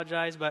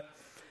Apologize, but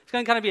it's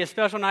going to kind of be a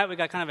special night. We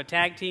got kind of a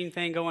tag team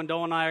thing going.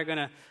 Doyle and I are going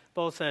to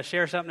both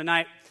share something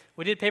tonight.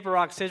 We did paper,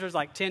 rock, scissors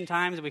like 10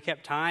 times, and we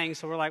kept tying,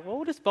 so we're like, well,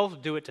 we'll just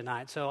both do it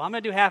tonight. So I'm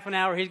going to do half an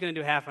hour, he's going to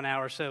do half an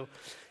hour. So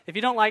if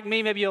you don't like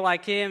me, maybe you'll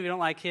like him. If you don't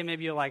like him,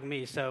 maybe you'll like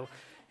me. So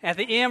at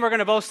the end, we're going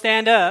to both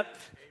stand up,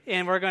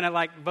 and we're going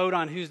to vote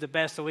on who's the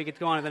best so we get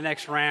to go on to the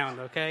next round,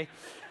 okay?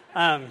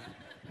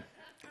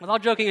 With all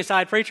joking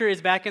aside, Preacher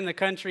is back in the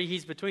country.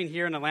 He's between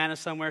here and Atlanta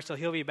somewhere, so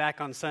he'll be back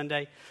on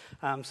Sunday.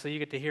 So you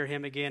get to hear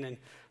him again,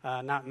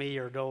 and not me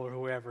or Dole or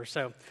whoever.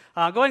 So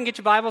go ahead and get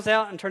your Bibles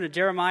out and turn to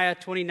Jeremiah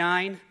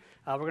 29.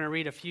 We're going to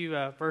read a few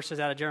verses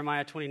out of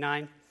Jeremiah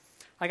 29.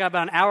 I got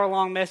about an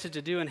hour-long message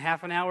to do in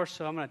half an hour,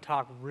 so I'm going to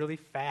talk really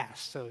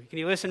fast. So can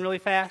you listen really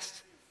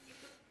fast?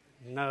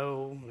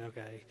 No?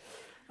 Okay.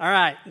 All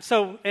right.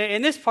 So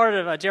in this part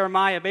of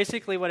Jeremiah,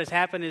 basically what has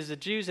happened is the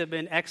Jews have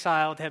been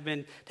exiled, have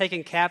been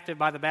taken captive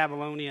by the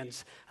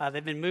Babylonians.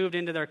 They've been moved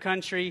into their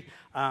country.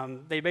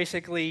 They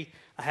basically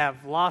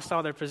have lost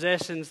all their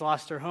possessions,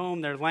 lost their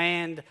home, their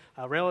land,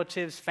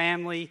 relatives,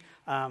 family,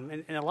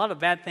 and a lot of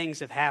bad things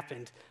have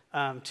happened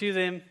to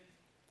them.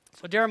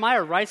 So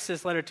Jeremiah writes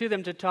this letter to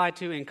them to try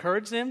to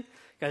encourage them,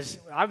 because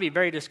I'd be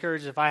very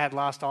discouraged if I had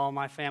lost all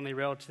my family,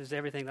 relatives,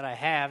 everything that I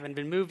have, and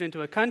been moved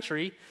into a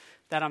country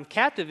that I'm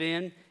captive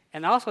in,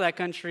 and also that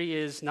country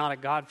is not a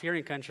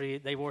God-fearing country.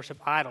 They worship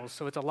idols,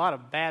 so it's a lot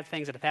of bad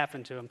things that have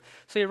happened to them.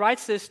 So he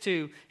writes this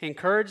to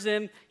encourage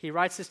them. He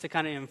writes this to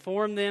kind of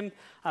inform them,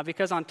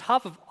 because on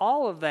top of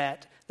all of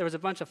that, there was a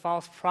bunch of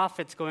false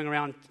prophets going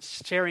around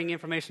sharing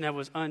information that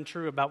was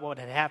untrue about what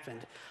had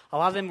happened. A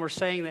lot of them were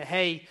saying that,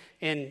 hey,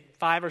 in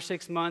 5 or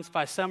 6 months,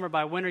 by summer,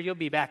 by winter, you'll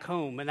be back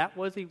home. And that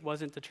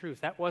wasn't the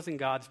truth. That wasn't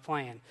God's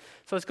plan.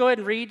 So let's go ahead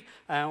and read,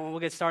 and we'll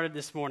get started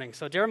this morning.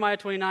 So Jeremiah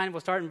 29,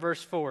 we'll start in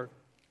verse 4.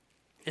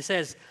 It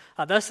says,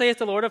 Thus saith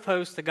the Lord of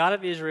hosts, the God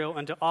of Israel,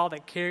 unto all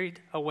that carried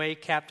away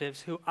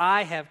captives, who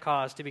I have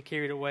caused to be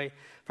carried away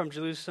from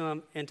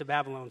Jerusalem into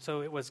Babylon.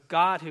 So it was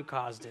God who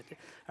caused it.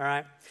 All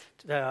right.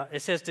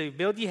 It says, to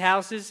build ye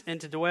houses and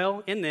to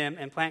dwell in them,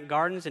 and plant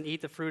gardens and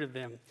eat the fruit of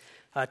them.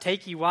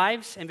 Take ye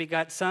wives and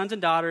begot sons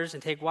and daughters,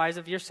 and take wives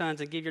of your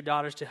sons and give your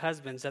daughters to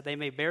husbands, that they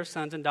may bear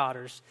sons and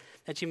daughters,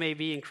 that you may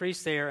be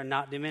increased there and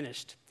not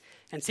diminished.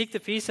 And seek the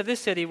peace of this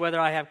city, whether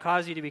I have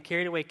caused you to be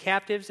carried away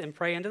captives, and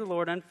pray unto the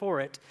Lord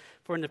for it.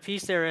 For in the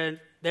peace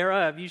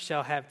thereof you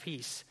shall have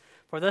peace.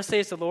 For thus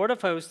saith the Lord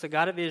of hosts, the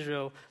God of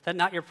Israel, that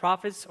not your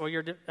prophets or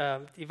your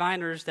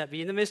diviners that be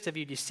in the midst of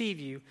you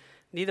deceive you,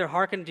 neither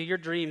hearken to your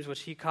dreams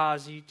which he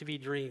caused you to be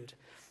dreamed.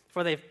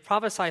 For they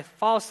prophesy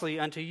falsely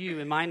unto you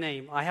in my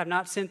name. I have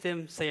not sent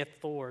them,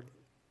 saith the Lord.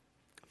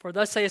 For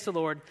thus saith the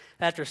Lord,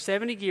 that after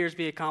 70 years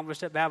be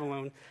accomplished at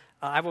Babylon,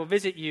 I will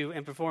visit you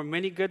and perform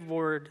many good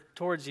word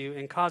towards you,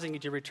 in causing you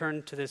to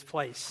return to this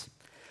place.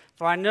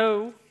 For I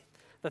know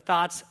the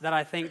thoughts that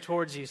I think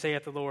towards you,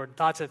 saith the Lord,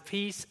 thoughts of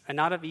peace and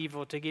not of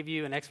evil, to give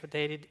you an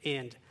expected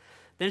end.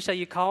 Then shall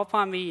you call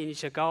upon me, and you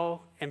shall go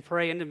and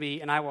pray unto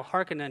me, and I will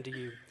hearken unto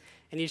you.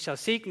 And you shall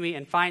seek me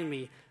and find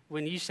me,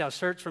 when you shall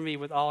search for me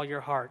with all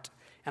your heart.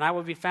 And I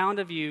will be found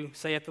of you,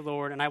 saith the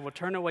Lord, and I will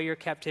turn away your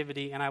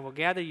captivity, and I will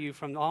gather you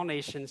from all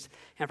nations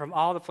and from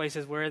all the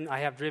places wherein I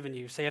have driven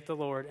you, saith the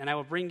Lord, and I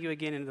will bring you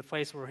again into the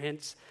place where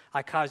hence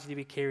I caused you to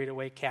be carried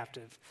away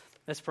captive.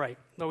 Let's pray.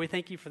 Lord, we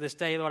thank you for this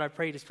day. Lord, I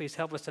pray just please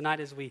help us tonight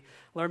as we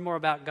learn more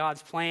about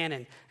God's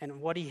plan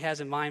and what he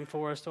has in mind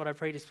for us. Lord, I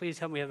pray just please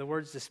help me have the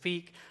words to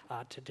speak,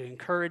 to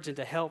encourage and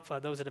to help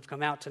those that have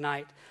come out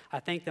tonight. I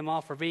thank them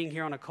all for being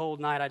here on a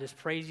cold night. I just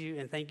praise you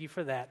and thank you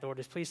for that. Lord,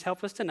 just please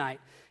help us tonight.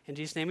 In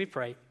Jesus' name we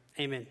pray.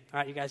 Amen. All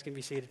right, you guys can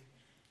be seated.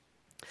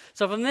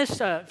 So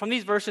from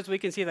these verses, we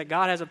can see that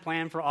God has a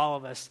plan for all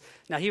of us.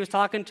 Now, he was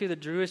talking to the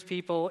Jewish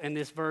people in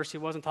this verse. He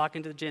wasn't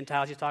talking to the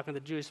Gentiles. He was talking to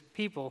the Jewish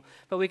people.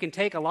 But we can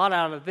take a lot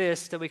out of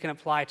this that we can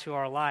apply to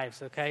our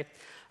lives, okay?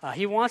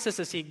 He wants us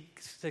to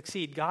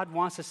succeed. God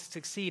wants us to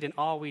succeed in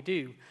all we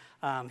do.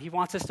 He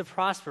wants us to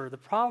prosper. The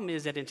problem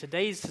is that in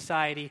today's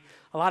society,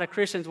 a lot of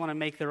Christians want to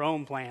make their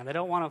own plan. They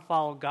don't want to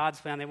follow God's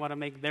plan. They want to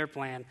make their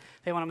plan.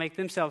 They want to make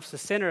themselves the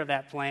center of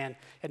that plan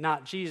and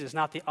not Jesus,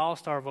 not the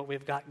all-star of what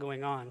we've got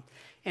going on.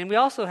 And we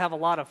also have a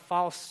lot of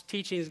false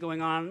teachings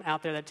going on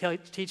out there that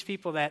teach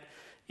people that,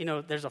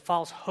 there's a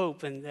false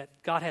hope and that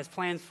God has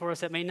plans for us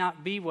that may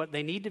not be what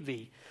they need to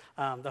be.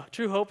 The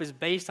true hope is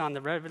based on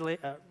the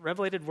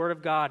revelated word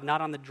of God,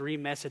 not on the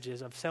dream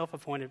messages of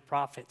self-appointed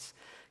prophets.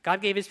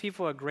 God gave his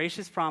people a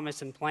gracious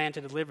promise and plan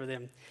to deliver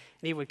them, and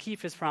he would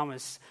keep his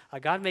promise.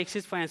 God makes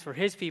his plans for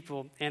his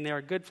people, and they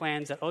are good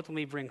plans that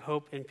ultimately bring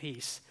hope and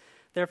peace.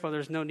 Therefore,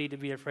 there's no need to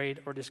be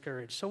afraid or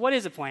discouraged. So what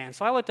is a plan?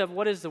 So I looked up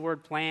what does the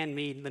word plan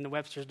mean in the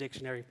Webster's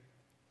Dictionary.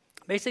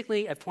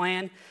 Basically, a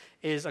plan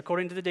is,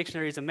 according to the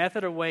dictionary, is a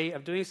method or way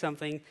of doing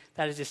something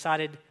that is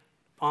decided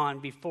on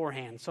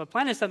beforehand. So a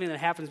plan is something that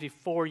happens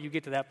before you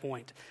get to that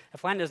point. A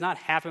plan does not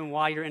happen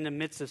while you're in the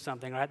midst of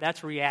something, right?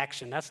 That's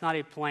reaction. That's not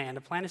a plan.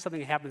 A plan is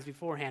something that happens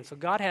beforehand. So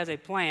God has a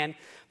plan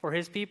for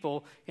his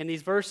people in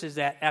these verses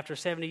that after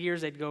 70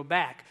 years they'd go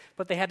back.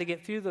 But they had to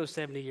get through those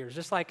 70 years.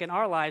 Just like in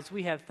our lives,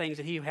 we have things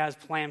that he has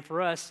planned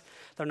for us.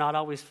 They're not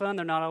always fun.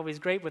 They're not always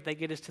great, but they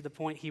get us to the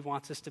point he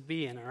wants us to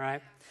be in, all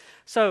right?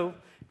 So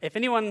if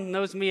anyone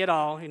knows me at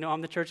all,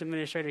 I'm the church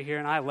administrator here,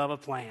 and I love a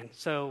plan.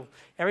 So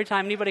every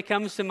time anybody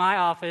comes to my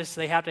office,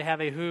 they have to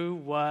have a who,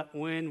 what,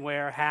 when,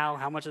 where,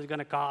 how much is it going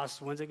to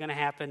cost, when's it going to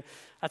happen.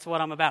 That's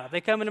what I'm about. If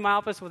they come into my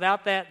office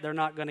without that, they're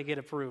not going to get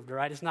approved, all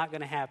right? It's not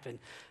going to happen.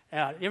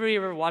 You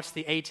ever watched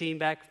the A-Team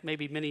back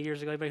maybe many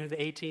years ago? Anybody know who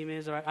the A-Team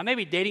is? All right? I may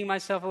be dating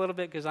myself a little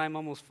bit because I'm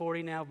almost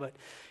 40 now, but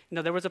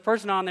there was a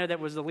person on there that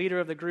was the leader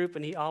of the group,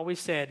 and he always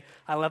said,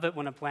 I love it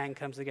when a plan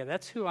comes together.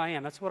 That's who I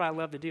am. That's what I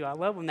love to do. I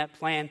love when that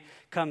plan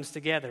comes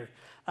together.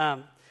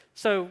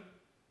 So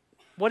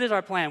what is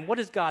our plan? What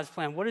is God's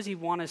plan? What does he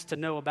want us to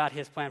know about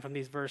his plan from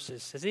these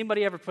verses? Has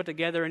anybody ever put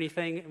together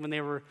anything when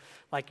they were,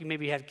 like you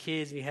maybe had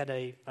kids and you had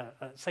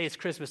say it's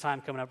Christmas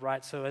time coming up,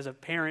 right? So as a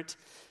parent,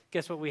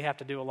 guess what we have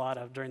to do a lot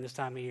of during this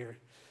time of year?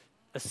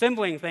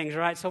 Assembling things,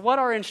 right? So what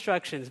are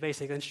instructions,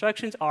 basically?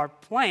 Instructions are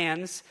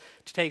plans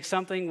to take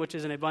something which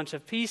is in a bunch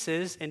of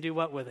pieces and do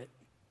what with it?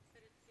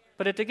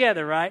 Put it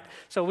together, right?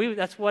 So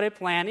that's what a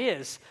plan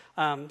is.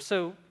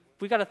 So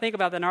we got to think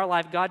about that in our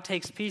life. God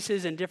takes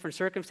pieces in different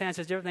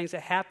circumstances, different things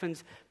that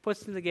happens, puts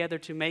them together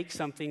to make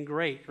something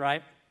great,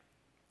 right?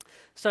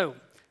 So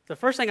the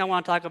first thing I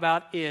want to talk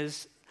about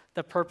is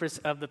the purpose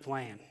of the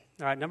plan.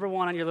 All right, number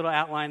one on your little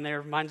outline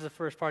there, mine's the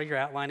first part of your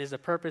outline, is the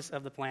purpose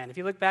of the plan. If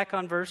you look back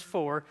on verse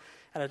 4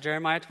 out of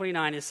Jeremiah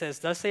 29, it says,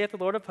 Thus saith the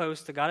Lord of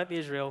hosts, the God of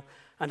Israel,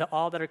 unto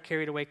all that are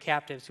carried away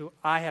captives, who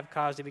I have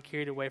caused to be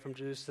carried away from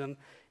Jerusalem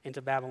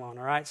into Babylon,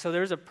 all right? So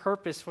there's a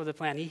purpose for the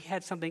plan. He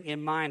had something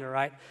in mind, all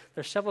right?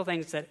 There's several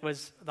things that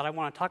I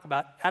want to talk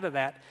about out of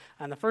that.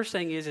 And the first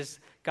thing is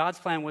God's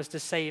plan was to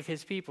save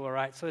his people, all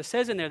right? So it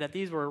says in there that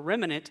these were a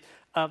remnant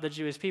of the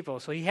Jewish people.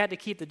 So he had to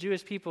keep the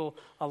Jewish people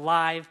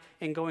alive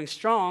and going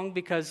strong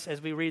because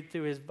as we read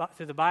through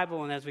the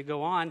Bible and as we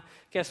go on,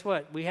 guess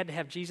what? We had to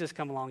have Jesus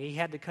come along. He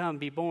had to come,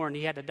 be born.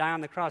 He had to die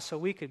on the cross so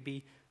we could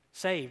be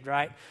saved,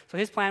 right? So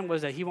his plan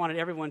was that he wanted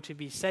everyone to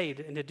be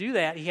saved. And to do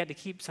that, he had to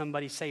keep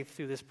somebody safe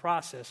through this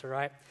process, all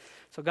right?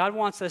 So God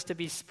wants us to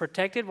be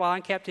protected while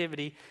in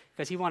captivity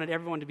because he wanted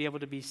everyone to be able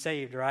to be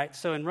saved, right?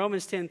 So in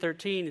Romans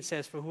 10:13, it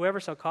says, For whoever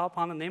shall call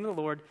upon the name of the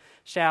Lord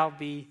shall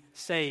be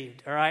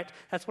saved, all right?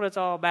 That's what it's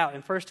all about.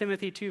 And 1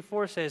 Timothy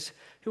 2:4 says,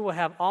 Who will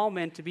have all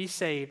men to be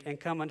saved and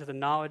come unto the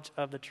knowledge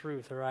of the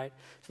truth, all right?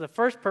 So the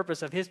first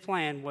purpose of his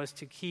plan was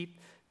to keep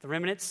the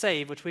remnant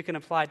saved, which we can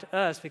apply to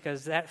us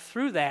because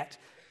through that,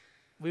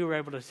 we were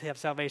able to have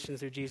salvation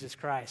through Jesus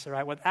Christ, all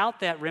right? Without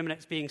that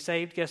remnant being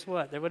saved, guess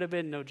what? There would have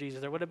been no Jesus.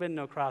 There would have been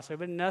no cross. There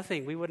would have been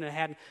nothing. We wouldn't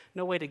have had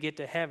no way to get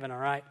to heaven, all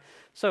right?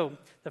 So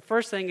the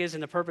first thing is,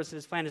 and the purpose of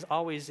his plan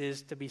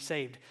is to be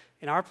saved.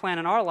 In our plan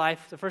in our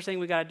life, the first thing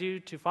we got to do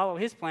to follow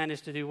his plan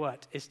is to do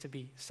what? Is to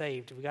be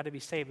saved. We got to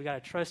be saved. We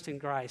got to trust in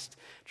Christ,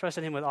 trust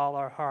in him with all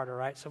our heart, all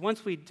right? So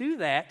once we do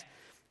that,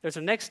 there's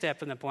a next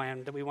step in the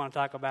plan that we want to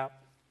talk about,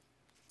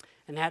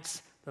 and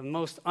that's the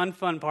most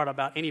unfun part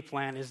about any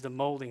plan is the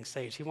molding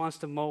stage. He wants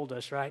to mold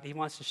us, right? He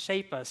wants to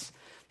shape us.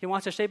 He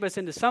wants to shape us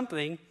into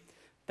something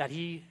that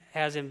he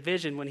has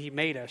envisioned when he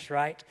made us,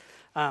 right?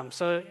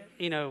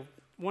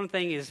 One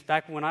thing is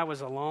back when I was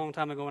a long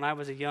time ago, when I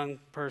was a young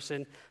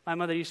person, my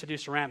mother used to do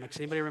ceramics.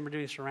 Anybody remember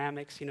doing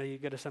ceramics? You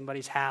go to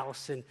somebody's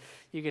house and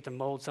you get to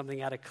mold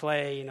something out of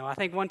clay. I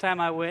think one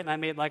time I went and I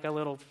made like a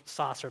little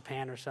saucer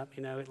pan or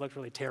something. It looked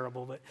really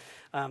terrible, but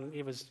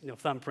it was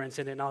thumbprints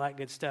in it and all that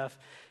good stuff.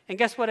 And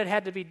guess what? It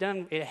had to be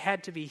done. It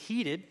had to be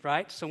heated,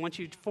 right? So once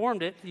you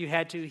formed it, you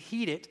had to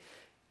heat it.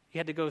 You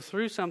had to go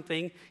through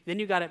something, then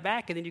you got it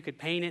back, and then you could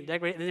paint it,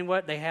 decorate it, and then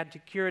what? They had to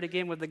cure it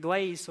again with the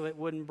glaze so it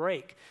wouldn't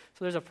break.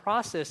 So there's a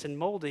process in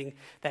molding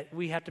that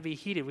we have to be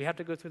heated. We have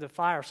to go through the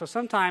fire. So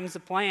sometimes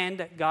the plan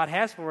that God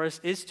has for us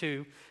is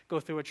to go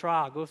through a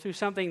trial, go through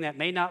something that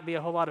may not be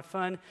a whole lot of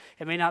fun.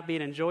 It may not be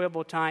an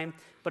enjoyable time,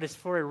 but it's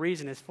for a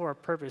reason. It's for a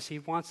purpose. He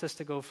wants us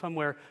to go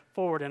somewhere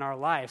forward in our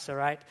lives, all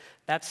right?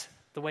 That's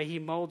the way he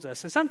molds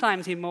us. And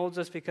sometimes he molds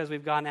us because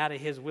we've gone out of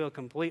his will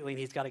completely and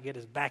he's got to get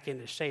us back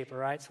into shape, all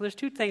right? So there's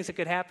two things that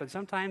could happen.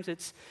 Sometimes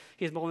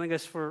he's molding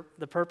us for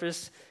the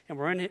purpose and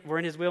we're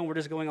in his will and we're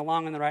just going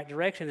along in the right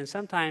direction. And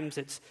sometimes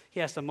he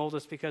has to mold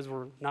us because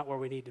we're not where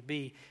we need to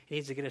be. He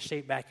needs to get us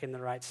shaped back in the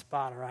right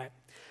spot, all right?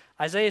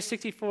 Isaiah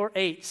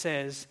 64:8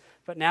 says,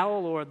 But now, O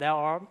Lord, thou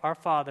art our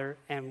Father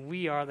and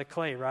we are the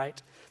clay,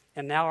 right?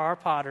 And thou art our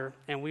potter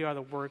and we are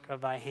the work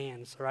of thy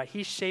hands, all right?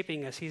 He's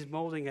shaping us. He's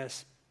molding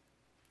us.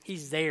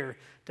 He's there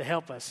to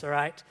help us, all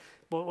right?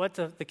 But what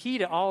the key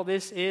to all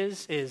this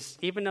is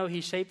even though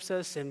he shapes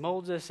us and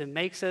molds us and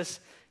makes us,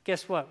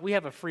 guess what? We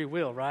have a free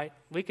will, right?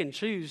 We can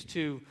choose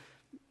to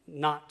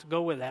not to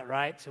go with that,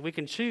 right? So we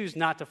can choose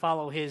not to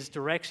follow his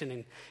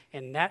direction,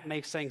 and that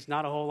makes things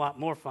not a whole lot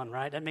more fun,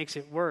 right? That makes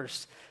it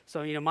worse.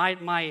 So,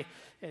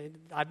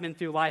 I've been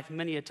through life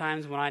many a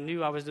times when I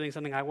knew I was doing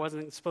something I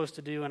wasn't supposed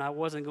to do, and I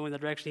wasn't going the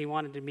direction he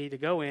wanted me to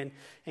go in,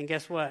 and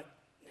guess what?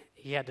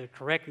 He had to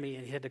correct me,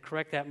 and he had to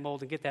correct that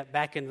mold and get that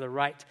back into the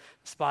right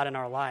spot in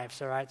our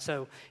lives, all right?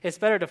 So it's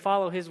better to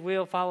follow his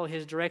will, follow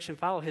his direction,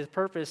 follow his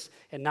purpose,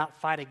 and not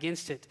fight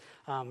against it,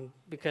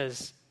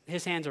 because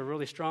his hands are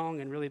really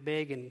strong and really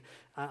big, and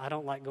I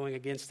don't like going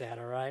against that,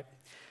 all right?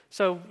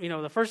 So,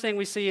 the first thing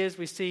we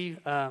see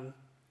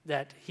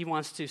that he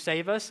wants to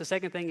save us. The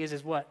second thing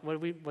is what?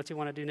 What's he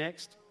want to do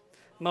next?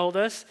 Mold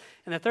us.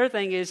 And the third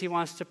thing is he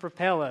wants to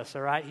propel us,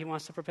 all right? He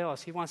wants to propel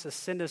us. He wants to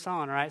send us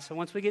on, all right? So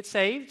once we get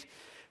saved,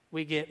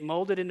 we get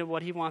molded into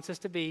what he wants us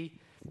to be.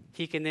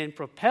 He can then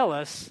propel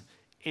us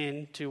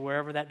into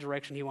wherever that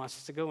direction he wants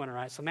us to go in, all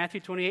right? So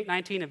Matthew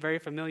 28:19, a very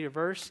familiar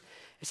verse.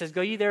 It says,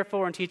 "Go ye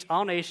therefore and teach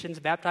all nations,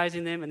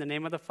 baptizing them in the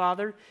name of the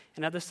Father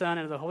and of the Son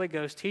and of the Holy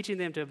Ghost, teaching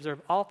them to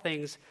observe all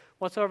things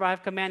whatsoever I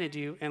have commanded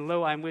you, and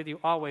lo, I am with you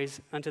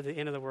always unto the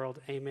end of the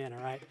world." Amen, all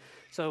right?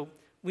 So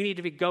we need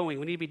to be going.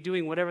 We need to be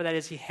doing whatever that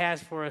is he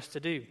has for us to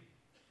do.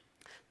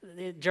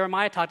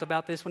 Jeremiah talked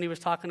about this when he was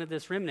talking to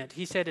this remnant.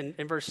 He said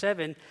in verse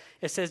 7,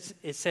 it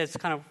says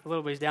kind of a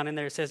little ways down in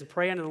there, it says,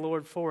 "Pray unto the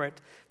Lord for it,"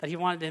 that he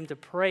wanted him to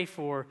pray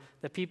for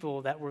the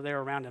people that were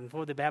there around him,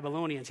 for the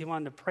Babylonians. He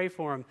wanted to pray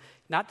for them,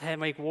 not to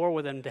make war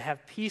with them, to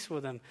have peace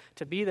with them,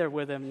 to be there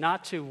with them,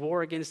 not to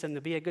war against them, to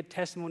be a good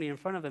testimony in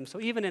front of them.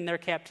 So even in their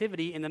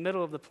captivity, in the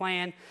middle of the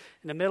plan,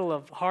 in the middle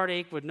of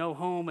heartache with no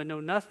home and no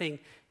nothing,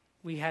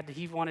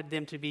 he wanted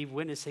them to be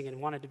witnessing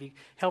and wanted to be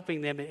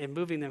helping them and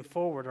moving them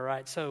forward, all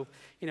right? So,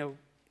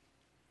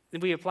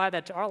 if we apply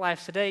that to our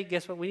lives today,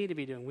 guess what we need to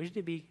be doing? We need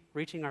to be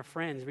reaching our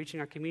friends, reaching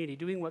our community,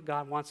 doing what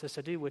God wants us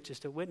to do, which is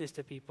to witness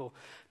to people,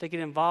 to get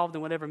involved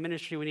in whatever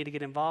ministry we need to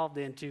get involved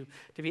in, to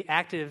be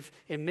active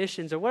in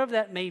missions or whatever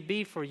that may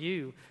be for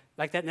you.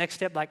 Like that next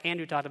step, like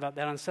Andrew talked about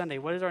that on Sunday.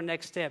 What is our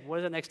next step? What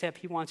is the next step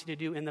he wants you to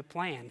do in the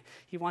plan?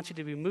 He wants you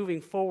to be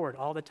moving forward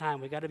all the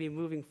time. We've got to be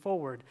moving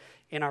forward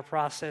in our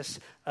process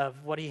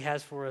of what he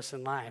has for us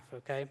in life,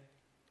 okay?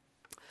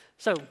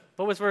 So,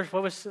 what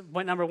was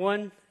point number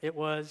 1? It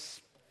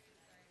was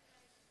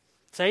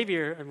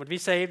Savior, and would be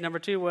saved. Number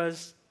 2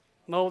 was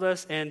mold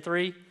us, and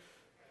 3,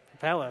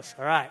 propel us.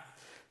 All right.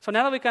 So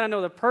now that we kind of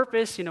know the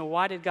purpose,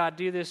 why did God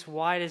do this?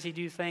 Why does he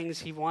do things?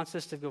 He wants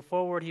us to go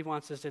forward. He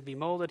wants us to be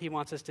molded. He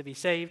wants us to be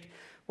saved.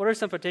 What are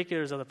some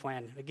particulars of the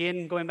plan?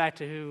 Again, going back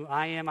to who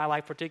I am, I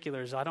like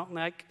particulars. I don't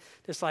like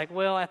just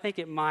I think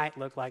it might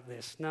look like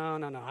this. No.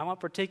 I want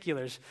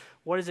particulars.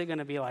 What is it going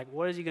to be like?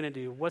 What is he going to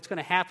do? What's going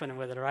to happen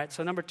with it, all right?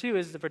 So number 2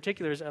 is the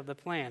particulars of the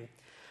plan.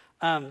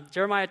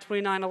 Jeremiah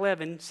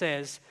 29:11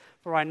 says,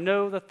 "For I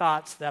know the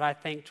thoughts that I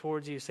think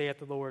towards you, saith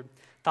the Lord,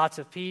 thoughts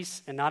of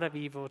peace and not of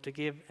evil, to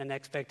give an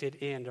expected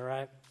end," all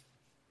right?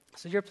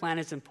 So your plan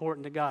is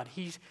important to God.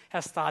 He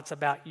has thoughts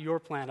about your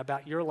plan,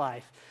 about your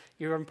life.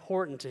 You're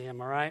important to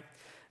him, all right?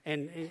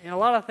 And a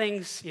lot of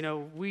things,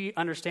 we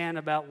understand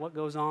about what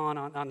goes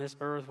on this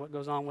earth, what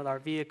goes on with our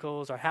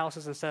vehicles, our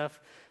houses and stuff.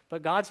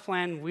 But God's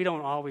plan, we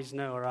don't always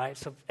know, all right?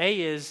 So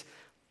A is,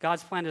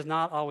 God's plan is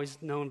not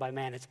always known by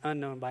man. It's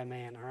unknown by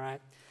man, all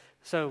right?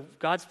 So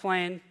God's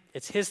plan,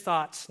 it's his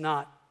thoughts,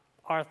 not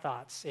our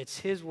thoughts. It's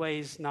his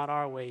ways, not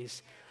our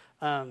ways.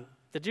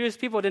 The Jewish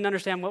people didn't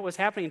understand what was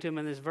happening to them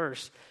in this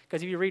verse.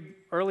 Because if you read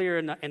earlier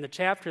in the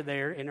chapter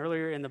there and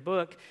earlier in the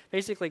book,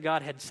 basically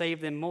God had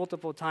saved them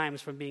multiple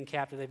times from being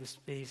captive.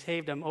 He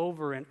saved them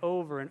over and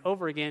over and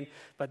over again.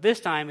 But this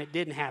time it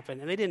didn't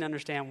happen. And they didn't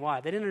understand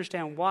why. They didn't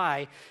understand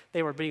why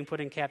they were being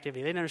put in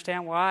captivity. They didn't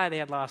understand why they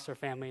had lost their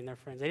family and their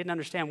friends. They didn't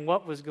understand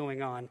what was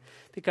going on.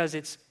 Because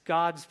it's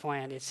God's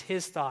plan. It's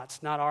his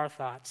thoughts, not our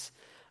thoughts.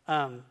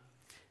 And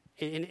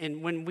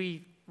when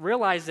we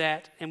realize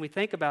that and we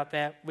think about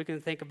that, we can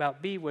think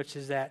about B, which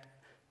is that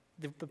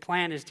the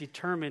plan is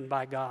determined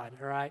by God,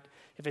 all right?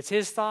 If it's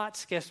his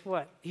thoughts, guess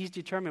what? He's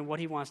determined what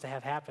he wants to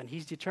have happen.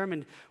 He's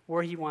determined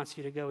where he wants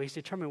you to go. He's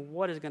determined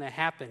what is going to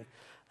happen.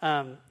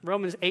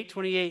 Romans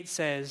 8:28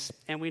 says,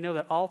 "And we know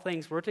that all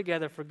things work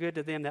together for good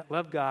to them that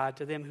love God,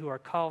 to them who are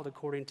called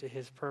according to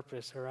his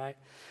purpose," all right?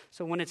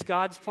 So when it's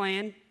God's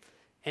plan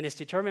and it's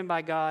determined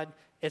by God,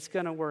 it's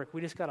going to work.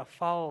 We just got to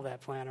follow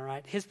that plan, all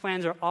right? His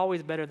plans are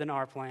always better than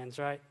our plans,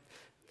 right?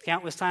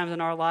 Countless times in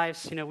our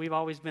lives, we've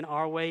always been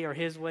our way or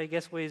his way.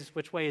 Guess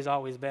which way is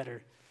always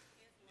better?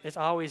 It's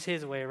always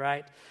his way,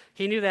 right?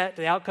 He knew that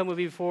the outcome would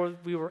be before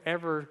we were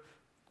ever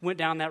went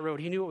down that road.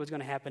 He knew what was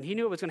going to happen. He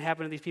knew what was going to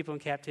happen to these people in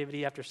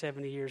captivity after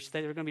 70 years.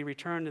 They were going to be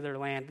returned to their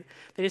land.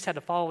 They just had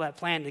to follow that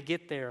plan to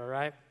get there, all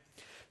right?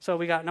 So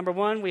we got number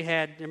 1,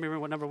 remember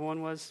what number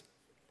 1 was?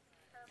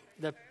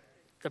 The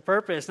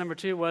purpose. Number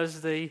 2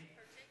 was the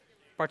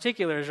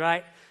particulars,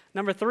 right?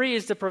 Number 3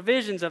 is the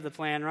provisions of the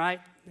plan, right?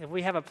 If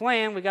we have a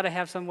plan, we got to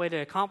have some way to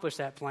accomplish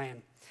that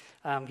plan.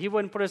 He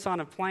wouldn't put us on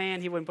a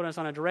plan. He wouldn't put us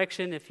on a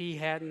direction if he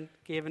hadn't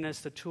given us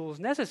the tools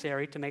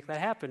necessary to make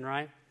that happen,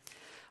 right?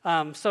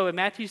 So in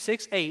Matthew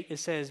 6:8, it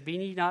says, "Be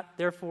ye not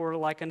therefore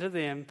like unto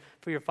them,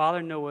 for your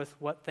Father knoweth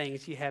what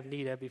things ye have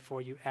need of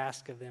before you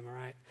ask of them," all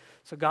right?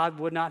 So God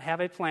would not have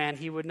a plan.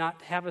 He would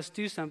not have us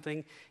do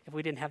something if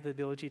we didn't have the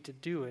ability to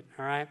do it,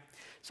 all right?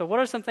 So what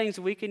are some things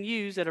that we can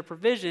use that are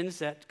provisions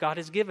that God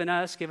has given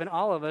us, given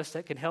all of us,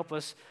 that can help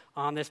us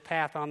on this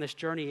path, on this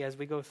journey as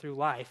we go through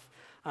life?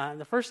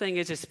 The first thing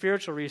is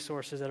spiritual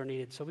resources that are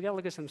needed. So we got to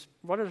look at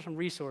what are some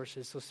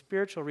resources, so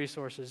spiritual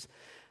resources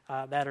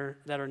that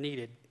are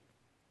needed.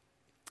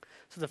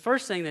 So the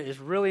first thing that is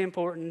really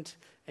important,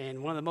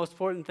 and one of the most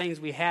important things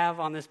we have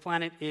on this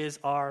planet, is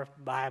our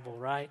Bible,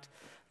 right?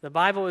 The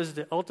Bible is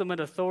the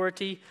ultimate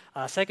authority.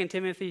 2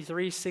 Timothy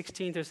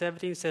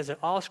 3:16-17 says that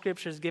all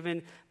Scripture is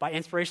given by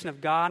inspiration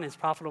of God and is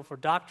profitable for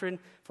doctrine,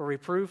 for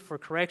reproof, for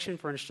correction,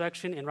 for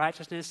instruction in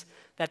righteousness,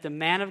 that the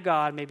man of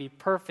God may be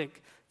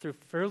perfect, through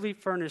fully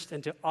furnished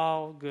into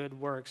all good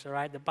works, all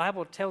right? The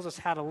Bible tells us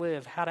how to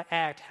live, how to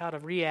act, how to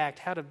react,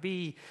 how to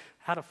be,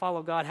 how to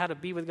follow God, how to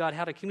be with God,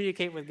 how to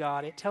communicate with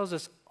God. It tells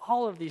us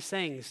all of these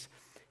things.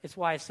 It's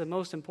why it's the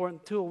most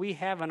important tool we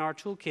have in our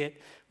toolkit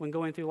when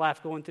going through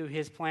life, going through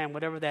His plan,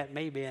 whatever that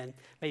may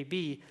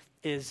be,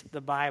 is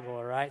the Bible,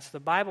 all right? So the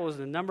Bible is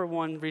the number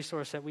one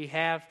resource that we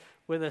have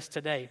with us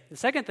today. The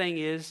second thing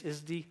is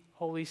the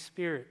Holy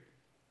Spirit.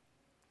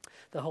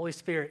 The Holy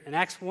Spirit. In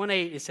Acts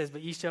 1:8, it says,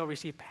 "But ye shall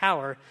receive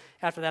power.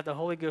 After that, the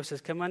Holy Ghost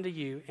has come unto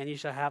you, and ye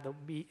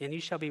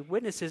shall be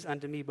witnesses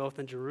unto me both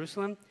in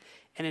Jerusalem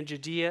and in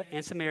Judea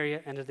and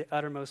Samaria and to the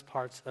uttermost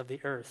parts of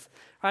the earth."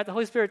 All right, the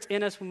Holy Spirit's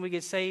in us when we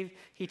get saved.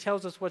 He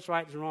tells us what's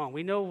right and wrong.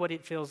 We know what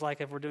it feels like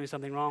if we're doing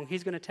something wrong.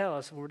 He's going to tell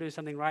us. If we're doing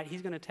something right,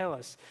 He's going to tell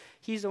us.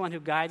 He's the one who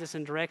guides us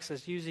and directs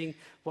us using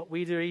what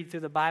we read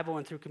through the Bible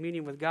and through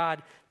communion with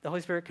God. The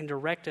Holy Spirit can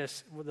direct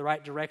us with the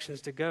right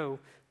directions to go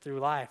through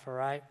life, all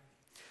right?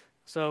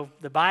 So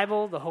the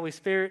Bible, the Holy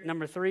Spirit.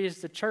 Number 3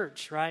 is the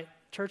church, right?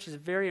 Church is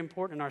very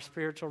important in our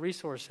spiritual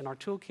resource, in our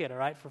toolkit, all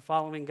right, for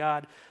following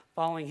God,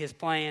 following His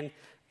plan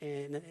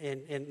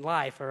in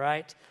life, all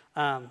right?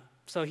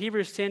 So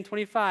Hebrews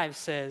 10:25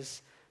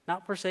 says,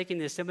 "Not forsaking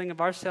the assembling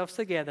of ourselves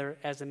together,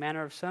 as the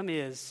manner of some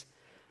is,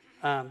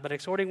 but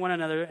exhorting one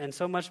another, and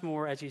so much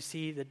more as you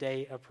see the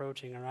day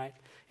approaching," all right?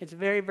 It's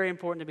very, very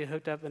important to be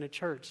hooked up in a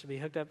church, to be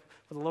hooked up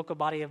with a local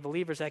body of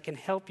believers that can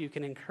help you,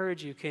 can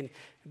encourage you, can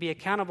be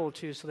accountable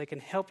to, so they can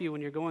help you when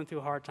you're going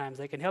through hard times.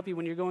 They can help you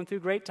when you're going through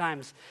great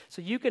times,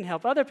 so you can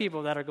help other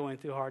people that are going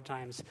through hard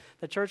times.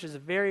 The church is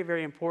very,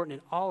 very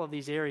important in all of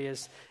these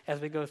areas as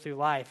we go through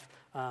life.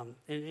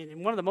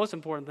 And one of the most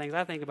important things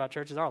I think about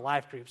church is our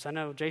life groups. I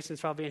know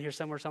Jason's probably in here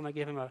somewhere, so I'm going to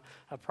give him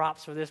a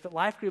props for this, but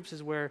life groups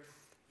is where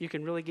you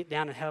can really get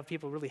down and have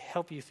people really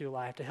help you through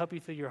life, to help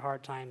you through your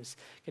hard times,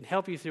 can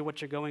help you through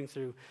what you're going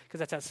through, because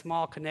that's that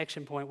small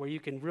connection point where you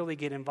can really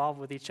get involved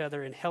with each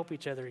other and help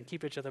each other and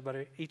keep each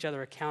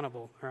other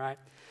accountable, all right?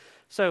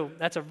 So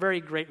that's a very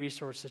great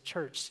resource. The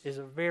church is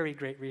a very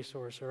great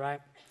resource, all right?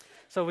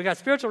 So we got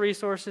spiritual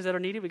resources that are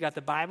needed. We got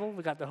the Bible,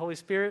 we got the Holy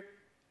Spirit,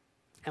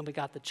 and we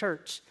got the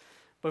church.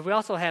 But we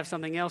also have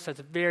something else that's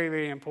very,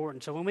 very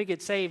important. So when we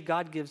get saved,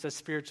 God gives us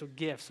spiritual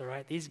gifts, all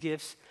right? These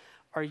gifts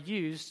are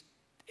used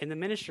in the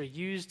ministry,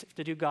 used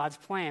to do God's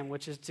plan,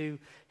 which is to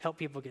help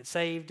people get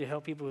saved, to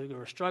help people who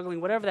are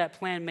struggling, whatever that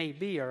plan may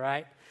be, all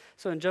right?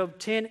 So in Job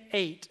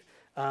 10:8,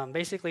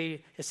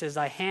 basically it says,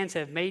 "Thy hands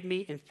have made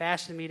me and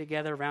fashioned me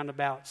together round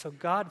about." So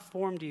God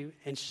formed you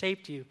and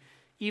shaped you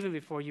even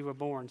before you were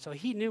born. So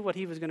He knew what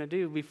He was going to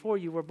do before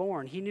you were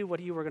born. He knew what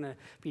you were going to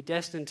be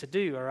destined to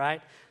do, all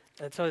right?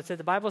 So it said,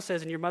 the Bible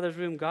says, "In your mother's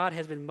womb, God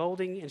has been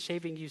molding and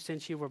shaping you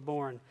since you were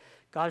born."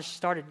 God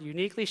started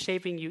uniquely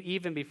shaping you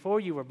even before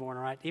you were born,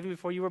 all right? Even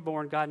before you were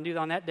born, God knew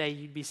on that day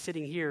you'd be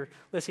sitting here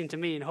listening to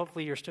me, and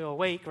hopefully you're still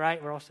awake,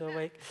 right? We're all still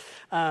awake.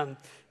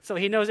 So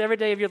He knows every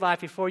day of your life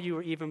before you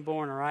were even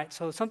born, all right?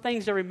 So some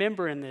things to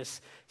remember in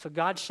this. So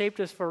God shaped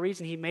us for a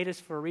reason. He made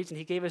us for a reason.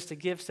 He gave us the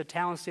gifts, the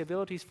talents, the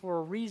abilities for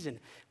a reason.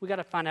 We got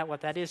to find out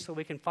what that is so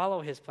we can follow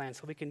His plan,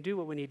 so we can do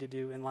what we need to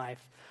do in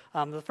life.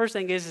 The first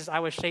thing is I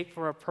was shaped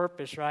for a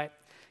purpose, right?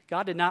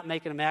 God did not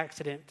make an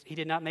accident. He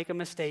did not make a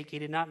mistake. He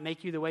did not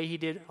make you the way He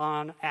did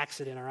on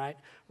accident, all right?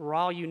 We're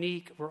all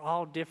unique. We're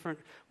all different.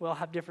 We all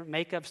have different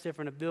makeups,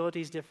 different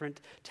abilities,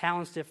 different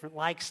talents, different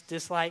likes,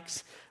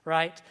 dislikes,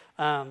 right?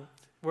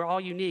 We're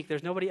all unique.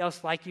 There's nobody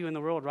else like you in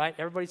the world, right?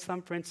 Everybody's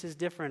thumbprints is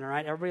different, all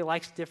right? Everybody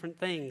likes different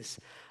things.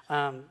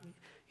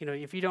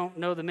 If you don't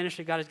know the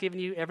ministry God has given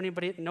you,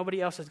 nobody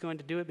else is going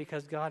to do it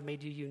because God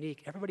made you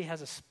unique. Everybody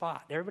has a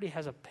spot. Everybody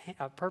has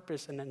a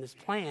purpose and then this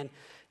plan,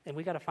 and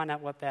we got to find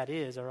out what that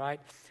is, all right?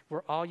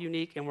 We're all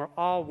unique, and we're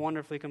all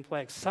wonderfully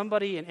complex.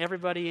 Somebody and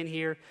everybody in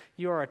here,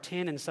 you are a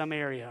 10 in some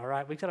area, all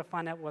right? We've got to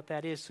find out what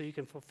that is so you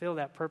can fulfill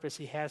that purpose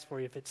He has for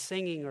you. If it's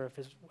singing, or if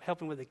it's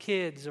helping with the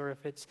kids, or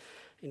if it's,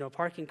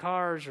 parking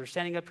cars, or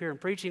standing up here and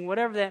preaching,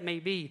 whatever that may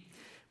be,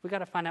 we got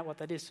to find out what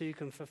that is so you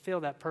can fulfill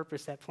that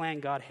purpose, that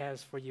plan God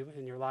has for you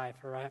in your life,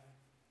 all right?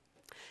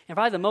 And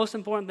probably the most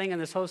important thing in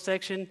this whole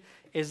section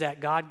is that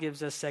God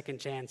gives us second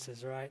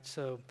chances, right?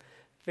 So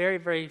very,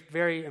 very,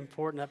 very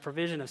important, that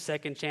provision of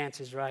second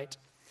chances, right?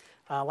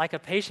 Like a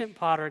patient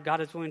potter,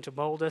 God is willing to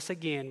mold us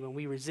again when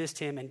we resist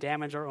him and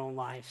damage our own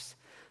lives.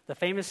 The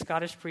famous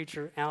Scottish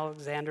preacher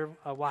Alexander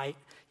White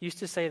used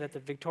to say that the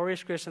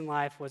victorious Christian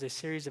life was a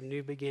series of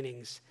new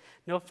beginnings.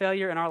 No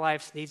failure in our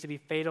lives needs to be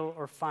fatal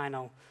or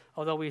final,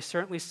 although we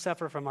certainly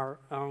suffer from our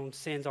own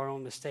sins, our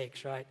own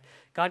mistakes, right?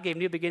 God gave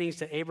new beginnings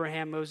to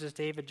Abraham, Moses,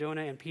 David,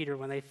 Jonah, and Peter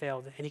when they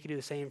failed, and he could do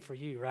the same for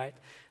you, right?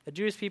 The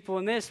Jewish people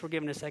in this were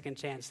given a second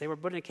chance. They were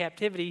put in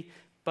captivity,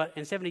 but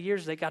in 70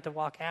 years they got to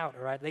walk out,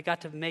 all right? They got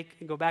to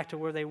go back to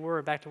where they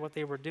were, back to what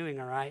they were doing,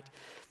 all right?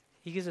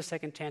 He gives us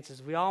second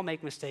chances. We all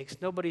make mistakes.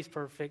 Nobody's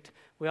perfect.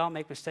 We all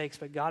make mistakes,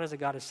 but God is a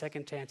God of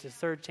second chances,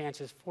 third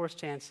chances, fourth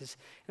chances.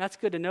 And that's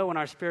good to know in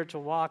our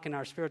spiritual walk,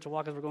 as we're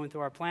going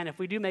through our plan. If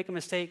we do make a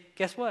mistake,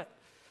 guess what?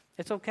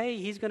 It's okay.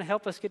 He's going to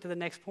help us get to the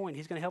next point.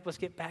 He's going to help us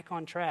get back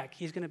on track.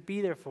 He's going to be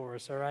there for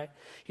us, all right?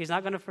 He's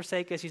not going to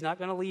forsake us. He's not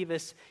going to leave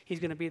us. He's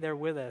going to be there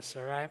with us,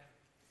 all right?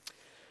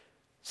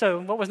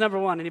 So what was number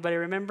one? Anybody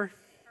remember?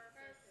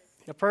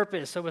 Purpose. The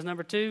purpose. So was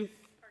number two?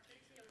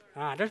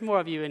 All right, there's more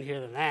of you in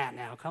here than that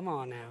now. Come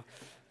on now.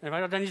 Do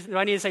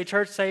I need to say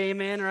church, say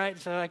amen, right?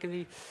 So I can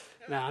be...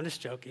 No, I'm just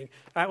joking.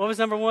 All right, what was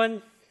number one?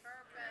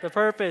 Purpose. The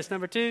purpose.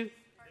 Number two?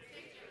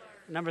 Particular.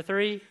 Number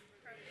three?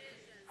 Provision.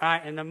 All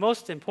right, and the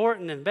most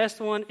important and best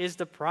one is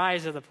the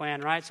prize of the plan,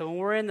 right? So when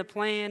we're in the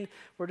plan,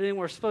 we're doing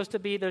what we're supposed to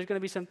be, there's going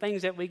to be some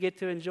things that we get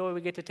to enjoy,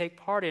 we get to take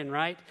part in,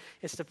 right?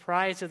 It's the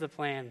prize of the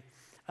plan.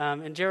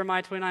 In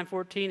Jeremiah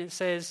 29:14, it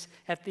says,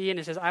 at the end,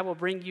 it says, I will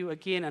bring you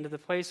again unto the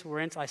place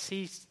whence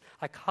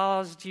I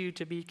caused you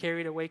to be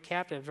carried away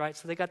captive, right?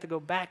 So they got to go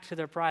back to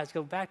their prize,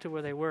 go back to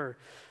where they were.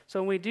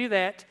 So when we do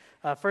that,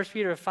 1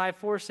 Peter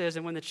 5:4 says,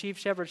 and when the chief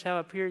shepherd shall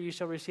appear, you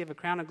shall receive a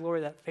crown of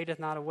glory that fadeth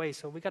not away.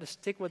 So we got to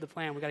stick with the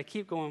plan. We got to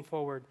keep going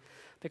forward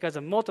because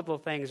of multiple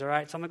things, all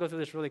right? So I'm going to go through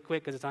this really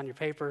quick because it's on your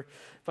paper.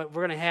 But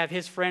we're going to have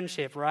his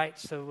friendship, right?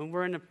 So when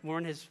we're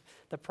in his,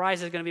 the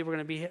prize is going to be, we're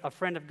going to be a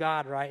friend of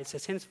God, right? It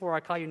says, henceforth I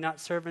call you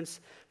not servants,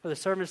 for the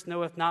servants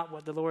knoweth not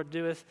what the Lord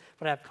doeth,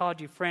 but I have called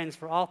you friends,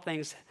 for all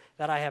things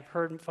that I have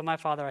heard from my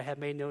Father I have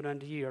made known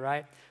unto you, all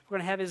right? We're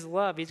going to have his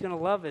love. He's going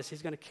to love us.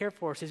 He's going to care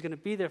for us. He's going to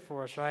be there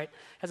for us, right?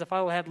 As the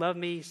Father hath loved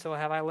me, so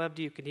have I loved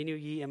you. Continue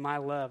ye in my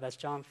love. That's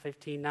John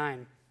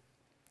 15:9.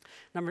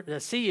 The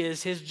C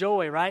is his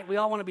joy, right? We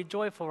all want to be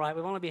joyful, right?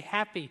 We want to be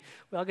happy.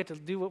 We all get to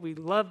do what we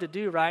love to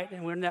do, right?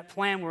 And we're in that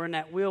plan. We're in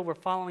that will. We're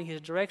following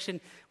his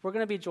direction. We're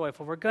going to be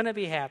joyful. We're going to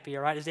be happy,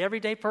 all right? Is every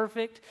day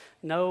perfect?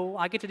 No.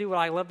 I get to do what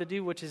I love to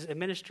do, which is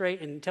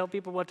administrate and tell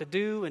people what to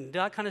do and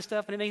that kind of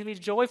stuff, and it makes me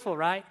joyful,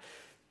 right?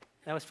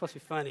 That was supposed to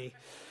be funny.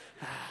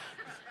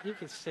 You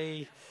can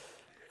see.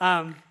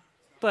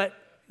 But...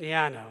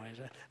 yeah, I know.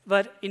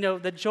 But,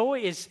 the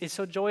joy is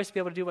so joyous to be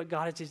able to do what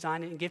God has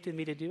designed and gifted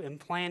me to do and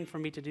planned for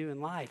me to do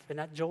in life. And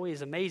that joy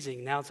is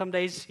amazing. Now, some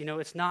days,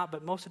 it's not,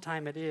 but most of the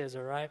time it is,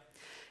 all right?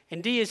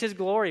 And D is his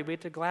glory. We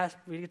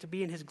get to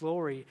be in his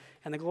glory.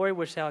 And the glory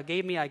which thou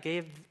gave me, I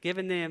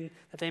given them,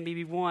 that they may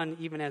be one,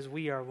 even as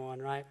we are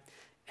one, right?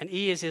 And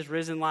E is his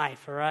risen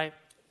life, all right?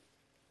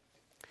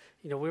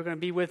 We're going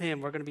to be with him.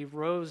 We're going to be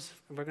rose,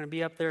 and we're going to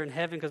be up there in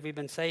heaven because we've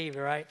been saved,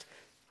 all right?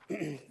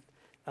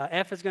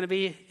 F is going to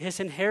be his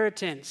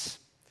inheritance,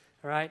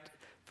 all right?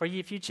 For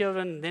ye few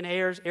children, then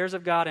heirs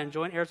of God, and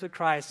joint heirs with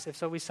Christ, if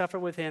so we suffer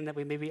with him, that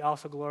we may be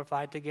also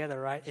glorified together,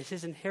 right? It's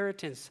his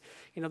inheritance.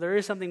 There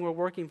is something we're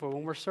working for.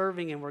 When we're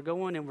serving and we're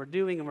going and we're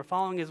doing and we're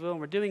following his will and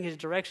we're doing his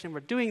direction,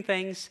 we're doing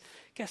things,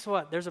 guess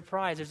what? There's a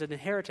prize. There's an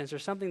inheritance.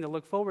 There's something to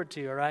look forward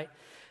to, all right?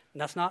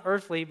 And that's not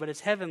earthly, but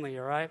it's heavenly,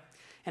 all right?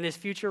 And his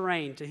future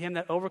reign. To him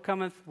that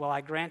overcometh, will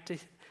I grant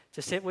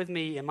to sit with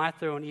me in my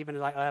throne, even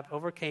as I have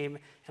overcame,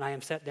 and I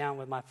am set down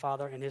with my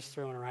Father in his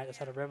throne, all right?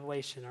 That's out of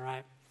Revelation, all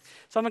right?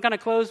 So I'm going to kind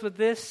of close with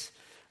this.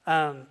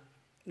 Some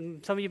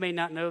of you may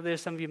not know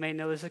this. Some of you may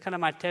know this. It's kind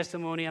of my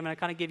testimony. I'm going to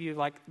kind of give you,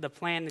 like, the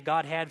plan that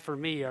God had for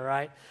me, all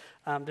right?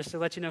 Just to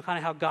let you know kind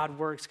of how God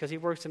works, because he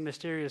works in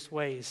mysterious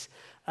ways.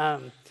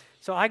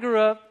 So I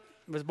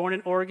was born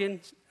in Oregon.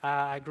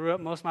 I grew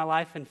up most of my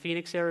life in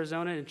Phoenix,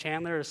 Arizona, in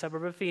Chandler, a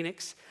suburb of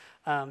Phoenix.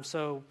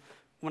 So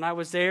when I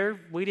was there,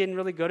 we didn't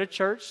really go to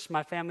church.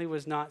 My family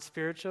was not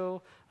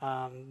spiritual.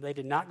 They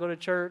did not go to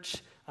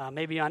church,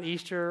 maybe on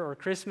Easter or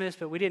Christmas,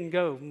 but we didn't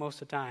go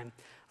most of the time.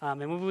 And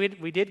when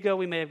we did go,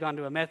 we may have gone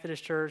to a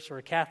Methodist church or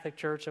a Catholic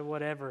church or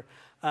whatever.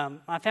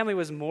 My family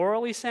was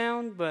morally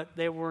sound, but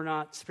they were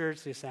not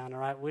spiritually sound, all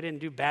right? We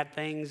didn't do bad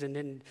things and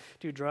didn't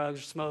do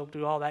drugs, smoke,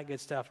 do all that good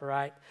stuff, all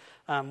right?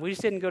 We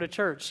just didn't go to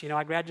church.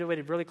 I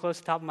graduated really close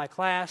to the top of my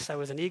class. I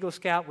was an Eagle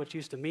Scout, which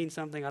used to mean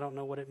something. I don't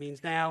know what it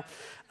means now.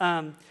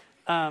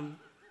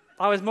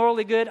 I was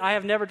morally good. I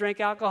have never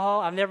drank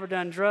alcohol. I've never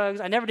done drugs.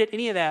 I never did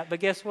any of that. But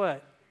guess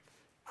what?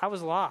 I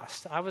was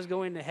lost. I was not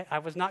going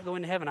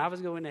to heaven. I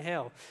was going to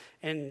hell.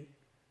 And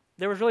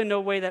there was really no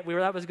way that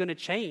was going to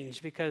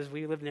change because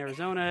we lived in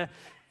Arizona.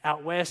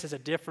 Out west is a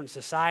different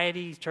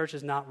society. Church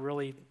is not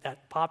really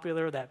that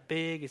popular, that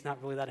big. It's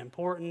not really that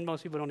important.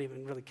 Most people don't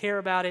even really care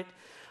about it.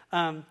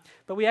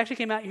 But we actually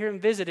came out here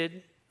and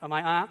visited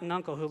my aunt and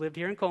uncle who lived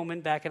here in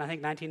Coleman back in, I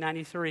think,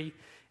 1993.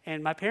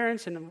 And my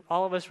parents and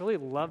all of us really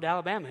loved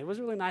Alabama. It was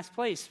a really nice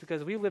place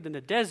because we lived in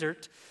the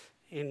desert.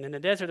 And in the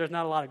desert, there's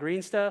not a lot of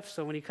green stuff.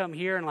 So when you come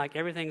here and like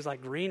everything's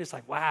like green, it's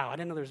like, wow, I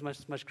didn't know there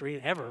was much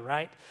green ever,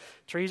 right?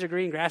 Trees are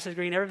green, grass is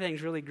green,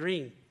 everything's really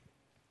green.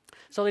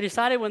 So they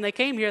decided when they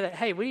came here that,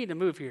 hey, we need to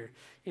move here.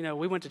 You know,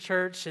 we went to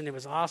church, and it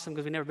was awesome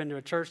because we'd never been to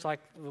a church like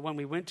the one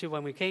we went to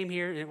when we came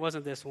here, and it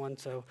wasn't this one,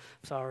 so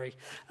sorry.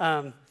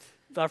 Our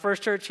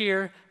first church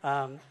here,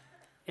 and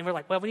we're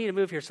like, well, we need to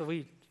move here. So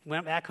we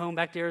went back home,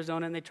 back to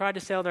Arizona, and they tried to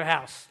sell their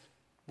house.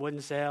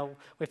 Wouldn't sell.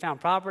 We found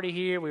property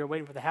here. We were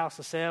waiting for the house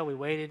to sell. We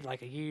waited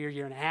like a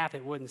year and a half.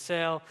 It wouldn't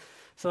sell.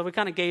 So we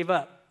kind of gave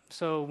up.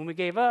 So when we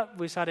gave up,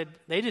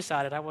 they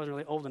decided, I wasn't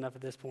really old enough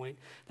at this point,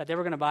 that they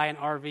were going to buy an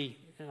RV,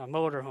 a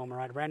motorhome,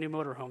 right, a brand new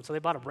motorhome. So they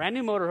bought a brand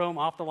new motorhome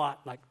off the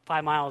lot, like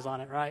 5 miles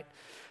on it, right?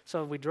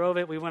 So we drove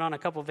it. We went on a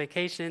couple of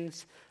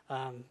vacations.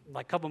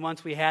 Like a couple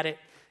months we had it.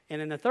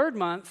 And in the third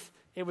month,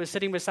 it was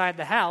sitting beside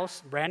the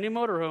house, brand new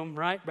motorhome,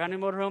 right? Brand new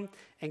motorhome.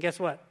 And guess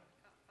what?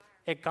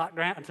 It caught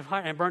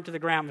fire and burnt to the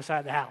ground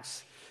beside the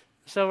house.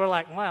 So we're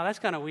like, wow, that's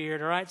kind of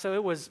weird, all right? So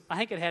it was, I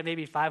think it had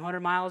maybe 500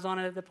 miles on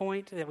it at the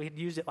point that we had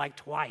used it like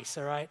twice,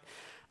 all right?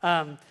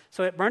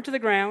 So it burnt to the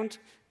ground,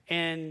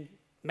 and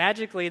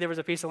magically there was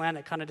a piece of land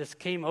that kind of just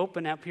came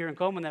open up here in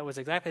Coleman that was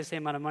exactly the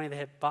same amount of money they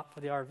had bought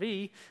for the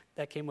RV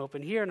that came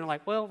open here. And they're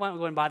like, well, why don't we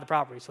go and buy the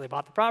property? So they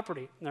bought the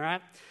property, all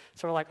right?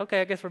 So we're like,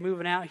 okay, I guess we're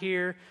moving out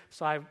here.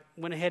 So I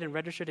went ahead and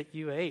registered at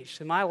UAH.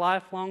 And my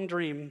lifelong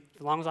dream,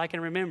 as long as I can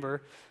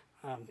remember,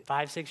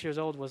 5, 6 years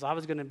old, was I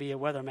was going to be a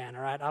weatherman,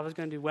 all right? I was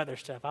going to do weather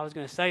stuff. I was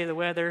going to study the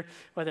weather,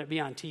 whether it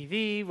be on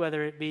TV,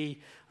 whether it be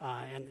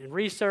in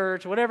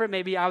research, whatever it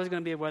may be, I was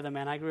going to be a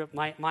weatherman. I grew up,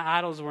 my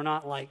idols were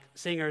not like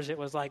singers. It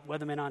was like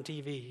weathermen on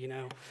TV, you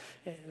know.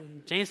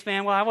 James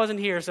Spann, well, I wasn't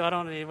here, so I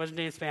don't know. It wasn't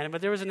James Spann.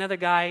 But there was another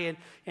guy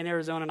in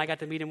Arizona, and I got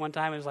to meet him one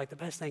time. It was like the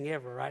best thing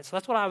ever, right? So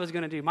that's what I was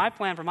going to do. My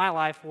plan for my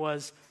life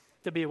was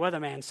to be a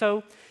weatherman.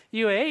 So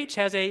UAH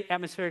has a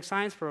atmospheric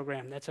science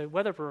program. That's a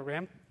weather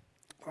program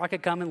where I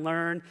could come and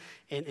learn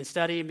and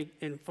study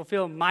and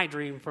fulfill my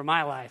dream for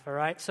my life, all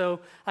right? So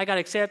I got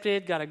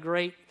accepted, got a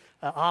great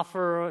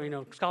offer, you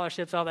know,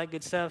 scholarships, all that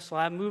good stuff. So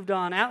I moved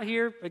on out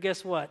here, but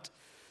guess what?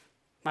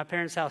 My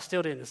parents' house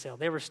still didn't sell.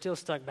 They were still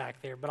stuck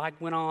back there, but I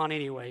went on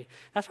anyway.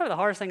 That's probably the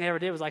hardest thing I ever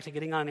did was actually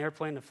getting on an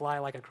airplane to fly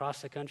like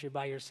across the country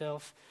by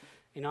yourself.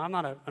 You know, I'm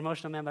not an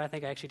emotional man, but I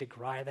think I actually did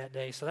cry that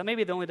day. So that may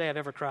be the only day I've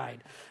ever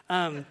cried.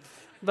 So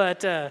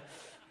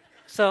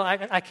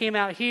I came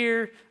out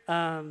here.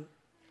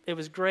 It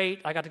was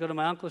great. I got to go to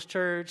my uncle's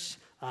church.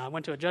 I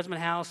went to a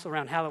judgment house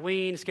around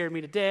Halloween. It scared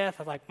me to death.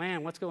 I was like,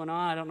 man, what's going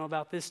on? I don't know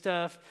about this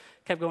stuff.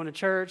 Kept going to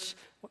church.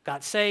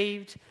 Got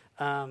saved.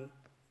 But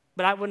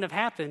that wouldn't have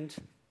happened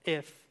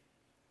if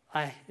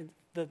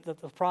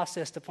the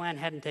process, the plan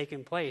hadn't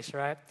taken place,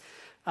 right?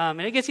 And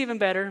it gets even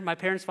better. My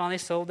parents finally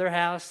sold their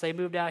house. They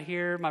moved out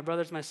here. My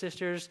brothers, my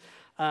sisters,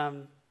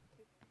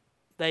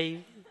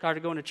 they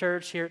started going to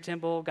church here at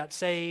Temple, got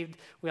saved.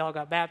 We all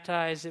got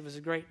baptized. It was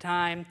a great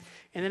time.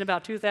 And then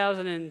about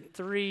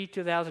 2003,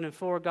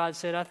 2004, God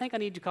said, I think I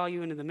need to call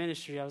you into the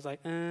ministry. I was like,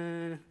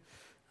 I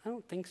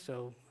don't think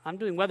so. I'm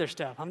doing weather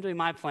stuff. I'm doing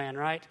my plan,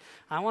 right?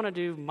 I want to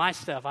do my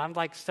stuff. I'm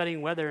like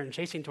studying weather and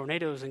chasing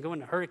tornadoes and going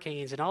to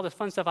hurricanes and all this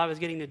fun stuff I was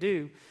getting to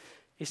do.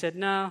 He said,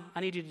 no, I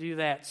need you to do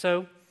that.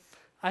 So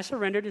I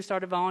surrendered and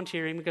started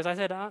volunteering because I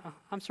said,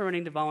 I'm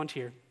surrendering to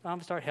volunteer. I'm going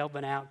to start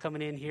helping out,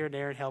 coming in here,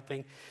 there, and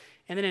helping.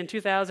 And then in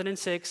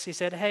 2006, he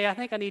said, hey, I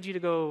think I need you to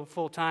go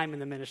full-time in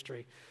the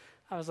ministry.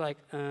 I was like,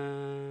 I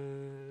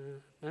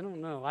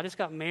don't know. I just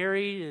got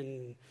married,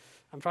 and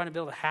I'm trying to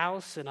build a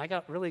house, and I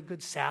got really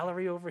good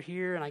salary over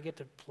here, and I get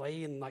to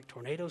play in, like,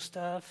 tornado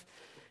stuff.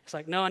 It's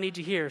like, no, I need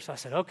you here. So I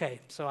said, okay.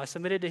 So I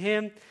submitted to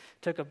him,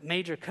 took a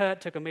major cut,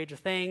 took a major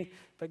thing,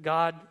 but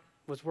God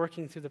was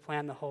working through the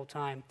plan the whole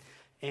time.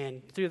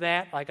 And through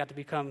that, I got to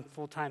become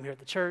full-time here at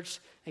the church.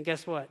 And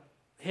guess what?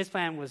 His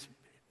plan was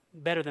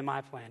better than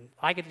my plan.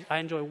 I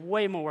enjoy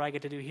way more what I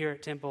get to do here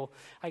at Temple.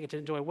 I get to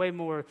enjoy way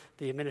more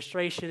the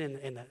administration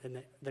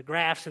and the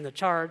graphs and the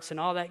charts and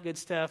all that good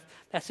stuff.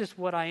 That's just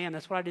what I am.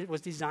 That's what I was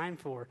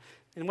designed for.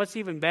 And what's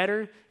even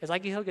better is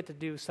he'll get to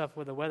do stuff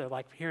with the weather.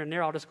 Like here and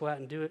there, I'll just go out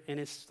and do it, and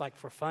it's like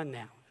for fun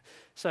now.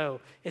 So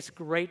it's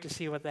great to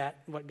see what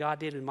God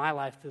did in my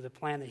life through the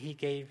plan that he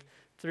gave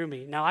through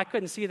me. Now, I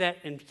couldn't see that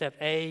in step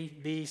A,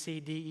 B,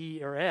 C, D,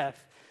 E, or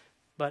F.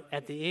 But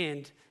at the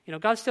end,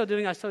 I'm still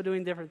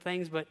doing different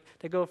things, but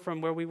to go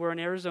from where we were in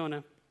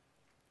Arizona,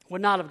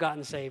 would not have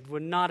gotten saved,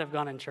 would not have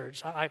gone in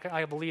church.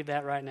 I believe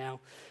that right now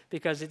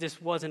because it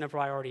just wasn't a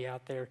priority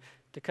out there.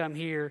 To come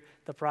here,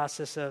 the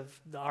process of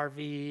the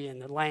RV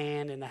and the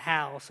land and the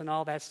house and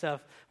all that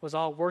stuff was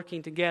all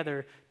working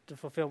together to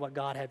fulfill what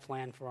God had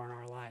planned for in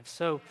our lives.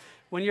 So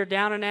when you're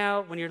down and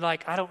out, when you're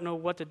like, I don't know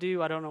what to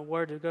do, I don't know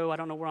where to go, I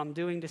don't know what I'm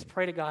doing, just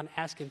pray to God and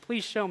ask him,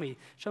 please show me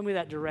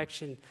that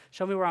direction.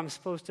 Show me where I'm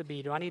supposed to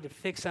be. Do I need to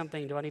fix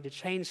something? Do I need to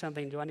change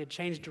something? Do I need to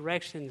change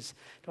directions?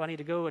 Do I need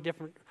to go a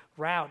different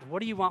route.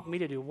 What do you want me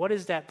to do? What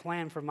is that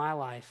plan for my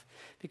life?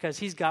 Because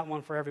he's got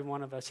one for every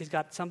one of us. He's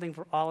got something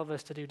for all of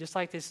us to do. Just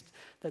like this,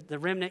 the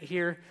remnant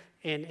here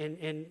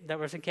in that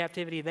was in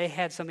captivity, they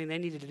had something they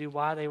needed to do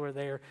while they were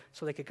there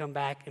so they could come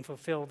back and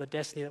fulfill the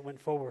destiny that went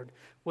forward,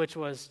 which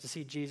was to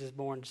see Jesus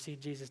born, to see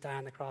Jesus die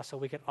on the cross so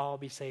we could all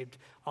be saved.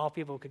 All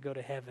people could go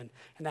to heaven.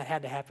 And that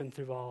had to happen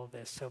through all of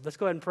this. So let's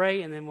go ahead and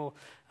pray, and then we'll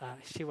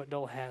see what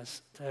Dole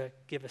has to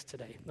give us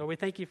today. Lord, we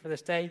thank you for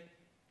this day.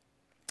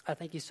 I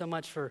thank you so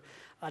much for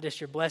just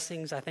your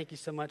blessings. I thank you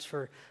so much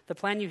for the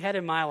plan you had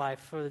in my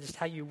life, for just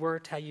how you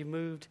worked, how you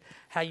moved,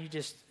 how you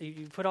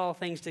put all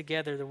things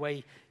together the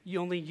way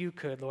only you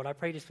could, Lord. I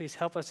pray just please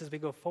help us as we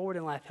go forward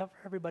in life. Help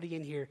everybody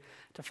in here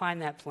to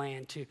find that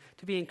plan, to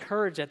be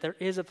encouraged that there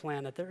is a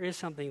plan, that there is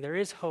something, there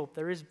is hope,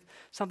 there is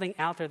something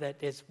out there that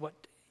is what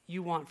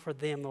you want for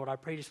them, Lord. I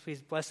pray just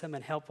please bless them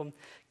and help them,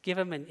 give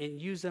them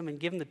and use them and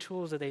give them the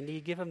tools that they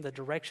need, give them the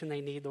direction they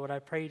need, Lord. I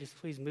pray just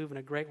please move in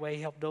a great way.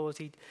 Help Dole as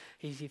he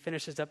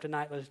finishes up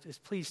tonight. Let's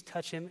just please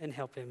touch him and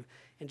help him.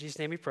 In Jesus'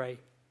 name we pray.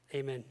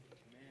 Amen.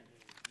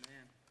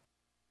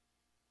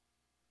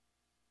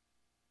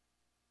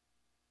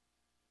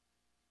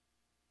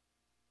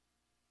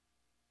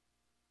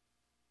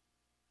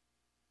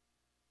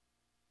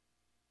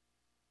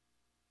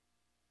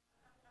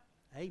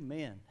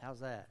 Amen.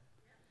 How's that?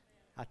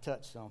 I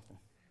touched something.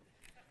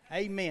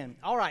 Amen.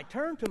 All right,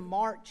 turn to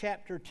Mark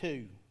chapter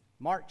 2.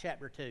 Mark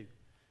chapter 2.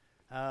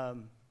 I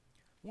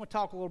want to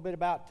talk a little bit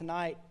about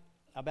tonight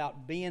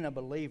about being a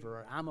believer,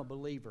 or I'm a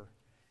believer.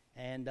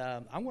 And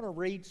I'm going to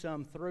read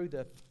some through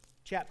the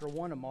chapter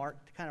 1 of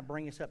Mark to kind of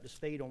bring us up to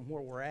speed on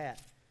where we're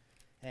at.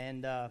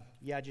 And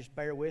just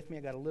bear with me.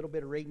 I got a little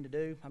bit of reading to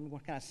do. I'm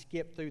going to kind of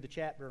skip through the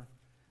chapter,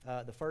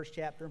 the first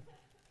chapter,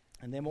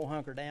 and then we'll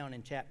hunker down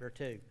in chapter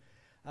 2.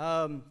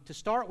 To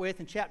start with,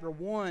 in chapter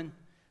 1,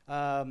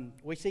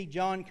 we see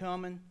John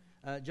coming,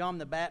 John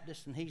the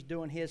Baptist, and he's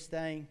doing his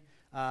thing.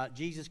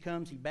 Jesus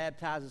comes, he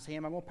baptizes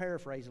him. I'm going to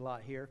paraphrase a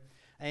lot here.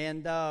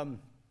 And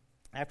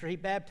after he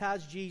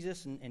baptized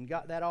Jesus and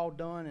got that all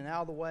done and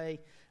out of the way,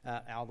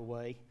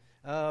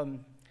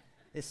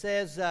 it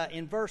says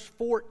in verse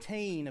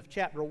 14 of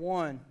chapter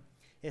 1,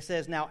 it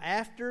says, "Now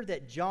after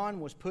that John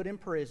was put in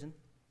prison,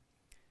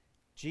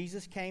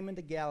 Jesus came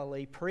into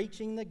Galilee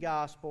preaching the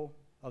gospel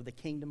of the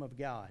kingdom of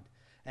God."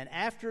 And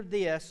after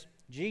this,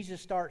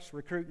 Jesus starts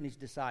recruiting his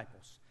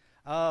disciples.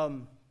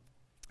 In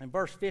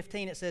verse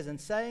 15 it says, "And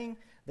saying,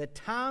 the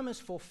time is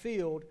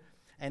fulfilled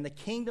and the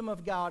kingdom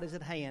of God is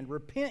at hand.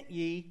 Repent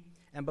ye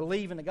and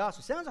believe in the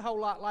gospel." Sounds a whole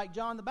lot like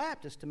John the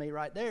Baptist to me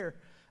right there.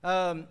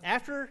 Now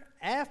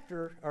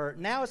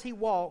as he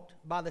walked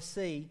by the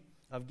sea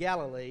of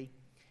Galilee,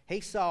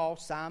 he saw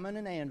Simon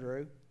and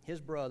Andrew,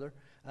 his brother,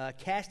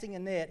 casting a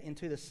net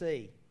into the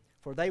sea,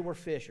 for they were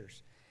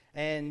fishers.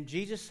 And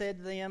Jesus said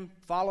to them,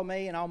 "Follow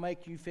me, and I'll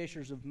make you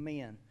fishers of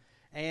men."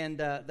 And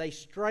they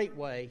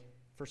straightway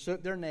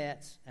forsook their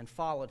nets and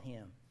followed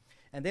him.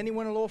 And then he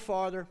went a little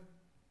farther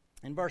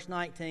in verse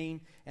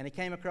 19, and he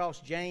came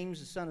across James,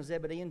 the son of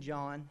Zebedee, and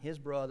John, his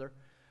brother,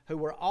 who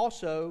were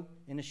also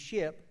in a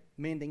ship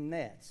mending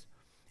nets.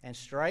 And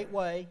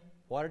straightway,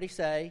 what did he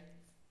say?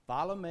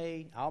 "Follow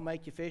me, I'll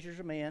make you fishers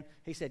of men."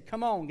 He said,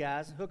 "Come on,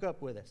 guys, hook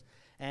up with us."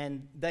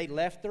 And they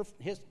left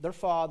their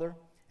father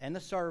and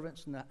the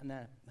servants and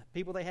the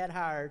people they had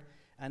hired,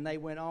 and they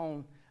went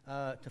on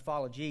to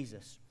follow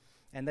Jesus.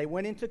 And they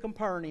went into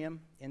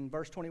Capernaum, in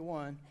verse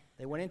 21.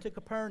 They went into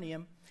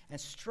Capernaum,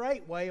 and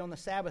straightway on the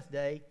Sabbath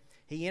day,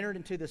 he entered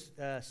into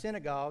the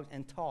synagogue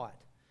and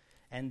taught.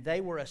 And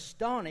they were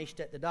astonished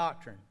at the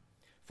doctrine,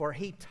 for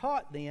he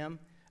taught them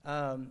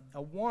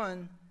a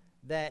one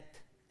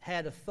that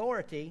had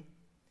authority,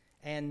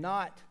 and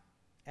not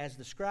as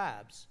the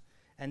scribes.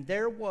 And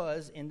there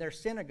was in their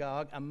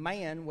synagogue a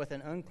man with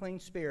an unclean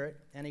spirit,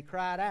 and he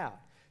cried out,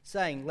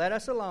 saying, "Let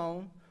us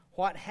alone.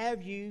 What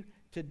have you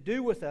to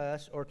do with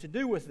us, or to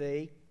do with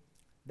thee,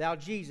 thou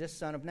Jesus,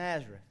 son of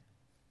Nazareth?"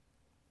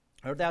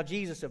 Or thou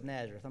Jesus of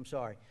Nazareth,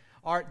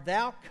 "Art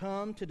thou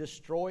come to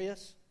destroy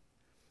us?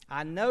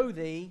 I know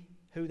thee,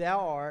 who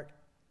thou art,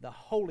 the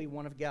Holy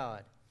One of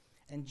God."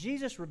 And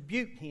Jesus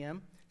rebuked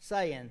him,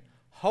 saying,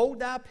 "Hold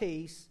thy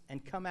peace,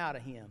 and come out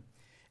of him."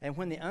 And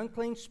when the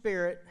unclean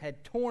spirit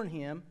had torn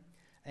him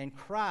and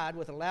cried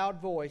with a loud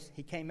voice,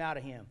 he came out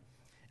of him.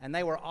 And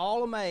they were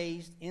all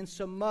amazed,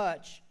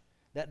 insomuch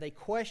that they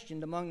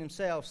questioned among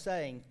themselves,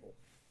 saying,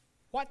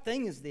 "What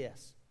thing is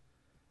this?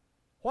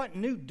 What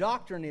new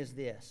doctrine is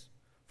this?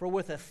 For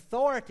with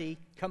authority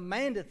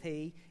commandeth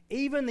he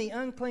even the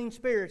unclean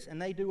spirits, and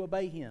they do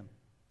obey him."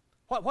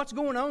 What's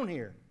going on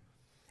here?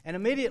 And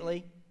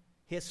immediately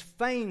his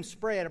fame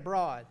spread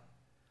abroad,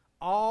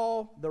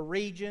 all the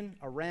region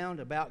around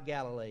about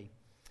Galilee.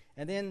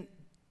 And then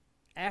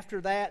after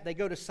that, they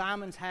go to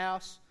Simon's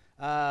house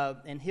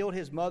and healed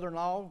his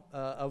mother-in-law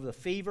of the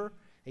fever.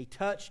 He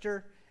touched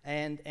her,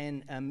 and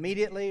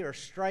immediately or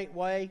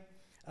straightway,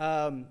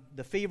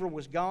 the fever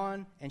was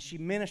gone, and she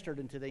ministered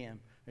unto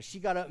them. And she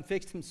got up and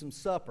fixed him some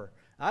supper.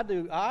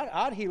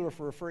 I'd heal her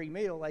for a free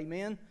meal,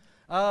 amen.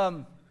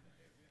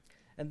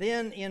 And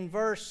then in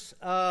verse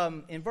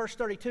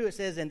 32 it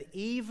says, "And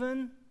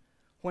even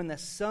when the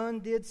sun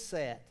did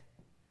set,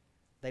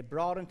 they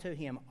brought unto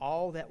him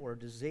all that were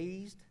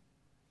diseased,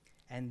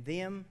 and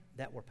them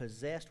that were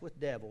possessed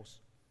with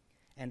devils.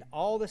 And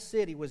all the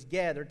city was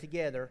gathered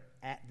together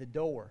at the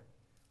door.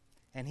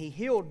 And he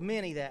healed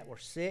many that were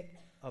sick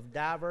of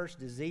divers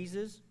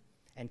diseases,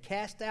 and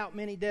cast out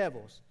many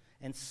devils,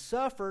 and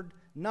suffered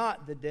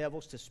not the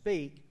devils to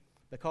speak,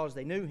 because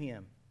they knew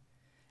him.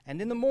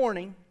 And in the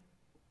morning,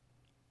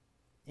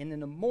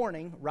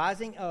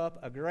 rising up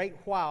a great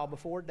while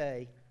before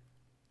day,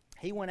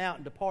 he went out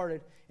and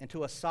departed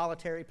into a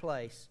solitary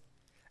place,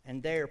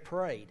 and there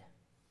prayed.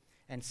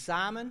 And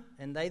Simon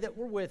and they that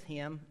were with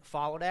him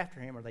followed after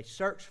him," or they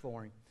searched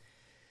for him.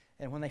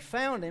 "And when they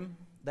found him,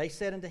 they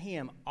said unto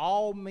him,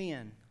 All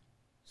men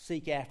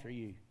seek after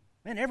you."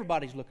 Man,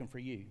 everybody's looking for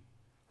you.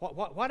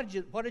 Why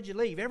did you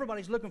leave?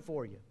 Everybody's looking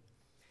for you.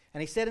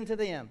 "And he said unto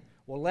them,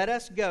 Well, let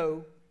us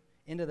go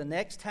into the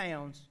next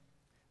towns,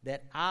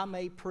 that I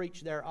may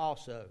preach there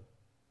also."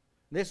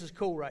 This is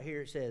cool right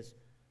here. It says,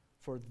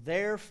 "For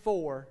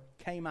therefore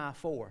came I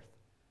forth."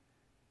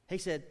 He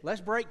said,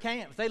 let's break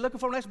camp. If they're looking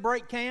for them, let's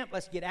break camp.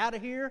 Let's get out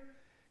of here,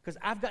 because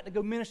I've got to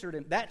go minister to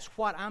them. That's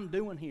what I'm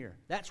doing here.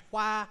 That's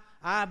why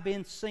I've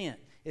been sent,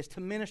 is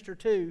to minister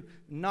to,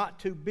 not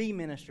to be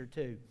ministered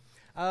to.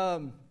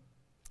 And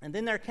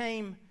then there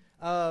came,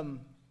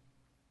 and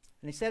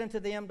he said unto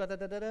them,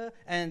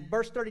 and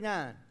verse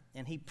 39,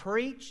 "And he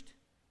preached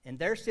in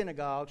their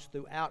synagogues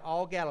throughout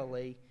all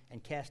Galilee,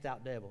 and cast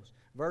out devils."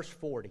 Verse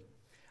 40,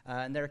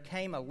 "And there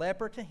came a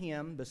leper to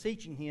him,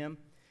 beseeching him,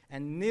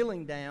 and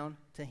kneeling down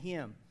to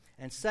him,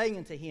 and saying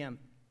unto him,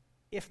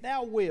 If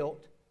thou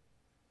wilt,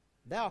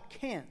 thou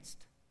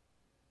canst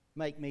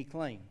make me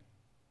clean."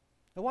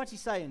 Now what's he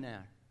saying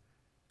now?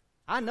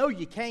 I know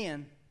you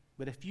can,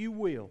 but if you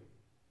will,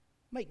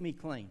 make me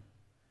clean.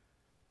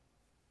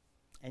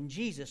 "And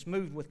Jesus,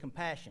 moved with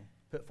compassion,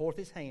 put forth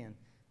his hand,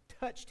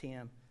 touched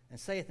him, and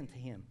saith unto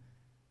him,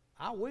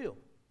 I will.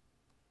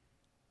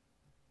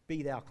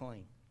 Be thou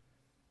clean.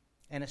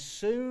 And as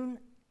soon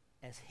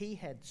as he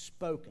had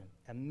spoken,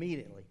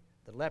 immediately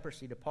the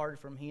leprosy departed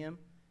from him,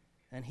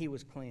 and he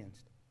was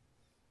cleansed.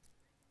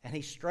 And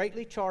he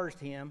straightly charged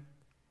him,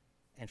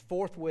 and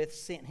forthwith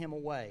sent him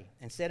away,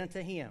 and said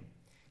unto him,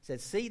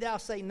 See thou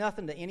say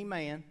nothing to any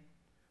man,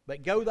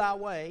 but go thy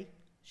way,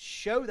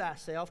 show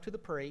thyself to the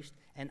priest,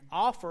 and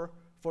offer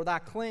for thy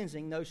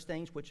cleansing those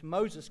things which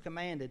Moses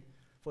commanded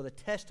for the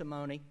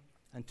testimony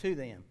unto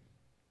them."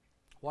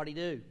 What'd he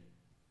do?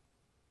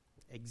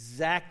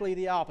 Exactly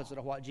the opposite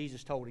of what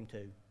Jesus told him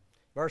to.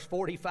 Verse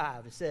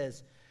 45, it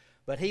says,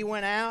 "But he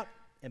went out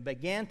and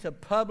began to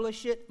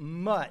publish it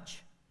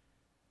much,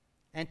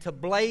 and to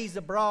blaze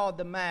abroad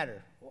the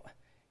matter."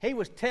 He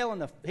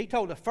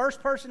told the first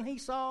person he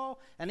saw,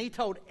 and he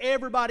told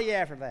everybody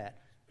after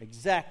that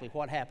exactly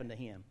what happened to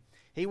him.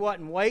 He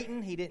wasn't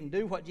waiting. He didn't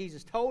do what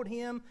Jesus told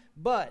him.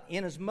 But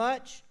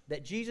inasmuch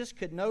that Jesus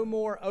could no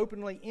more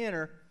openly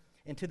enter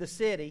into the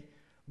city,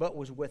 but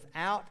was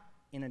without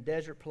in a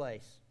desert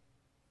place,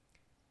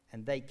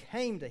 and they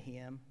came to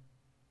him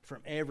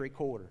from every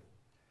quarter.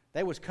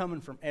 They was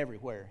coming from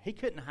everywhere. He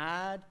couldn't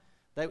hide.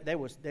 They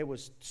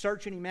was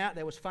searching him out.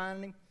 They was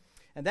finding him.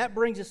 And that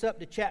brings us up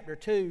to chapter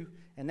 2,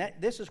 and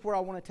this is where I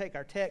want to take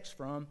our text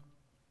from.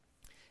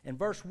 In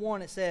verse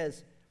 1 it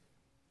says,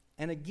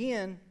 "And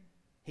again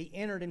he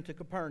entered into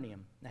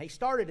Capernaum." Now he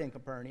started in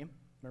Capernaum.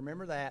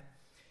 Remember that.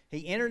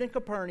 He entered in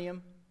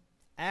Capernaum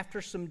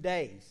after some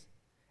days,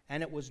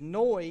 and it was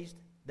noised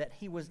that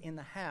he was in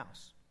the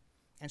house.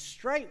 And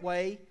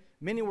straightway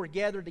many were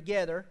gathered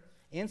together,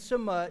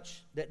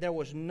 insomuch that there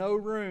was no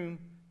room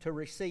to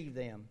receive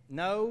them.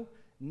 No,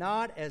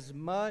 not as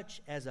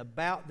much as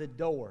about the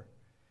door.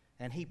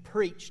 And he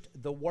preached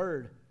the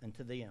word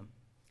unto them.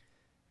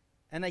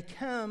 And they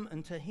come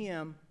unto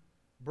him,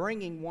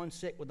 bringing one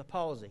sick with a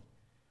palsy,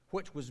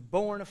 which was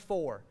borne of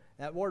four.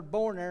 That word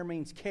borne there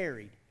means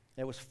carried.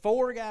 There was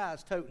 4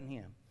 guys toting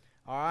him.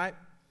 All right?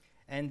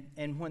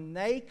 And when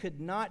they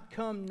could not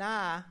come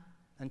nigh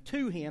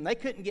unto him, they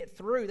couldn't get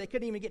through. They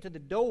couldn't even get to the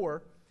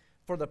door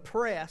for the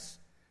press.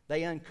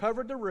 They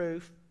uncovered the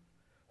roof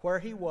where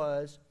he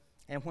was,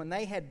 and when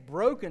they had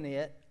broken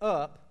it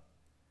up,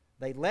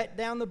 they let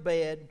down the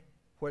bed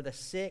where the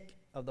sick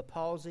of the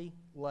palsy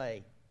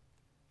lay.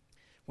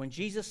 When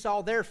Jesus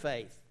saw their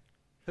faith,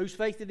 whose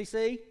faith did he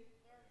see?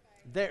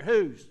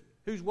 Whose?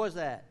 Whose was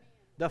that?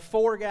 The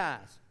 4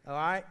 guys. All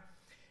right?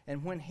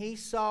 And when he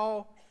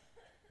saw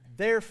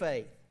their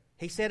faith,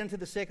 he said unto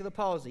the sick of the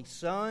palsy,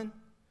 "Son,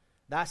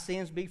 thy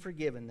sins be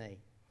forgiven thee."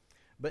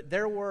 But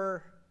there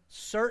were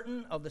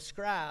certain of the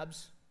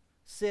scribes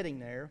sitting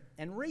there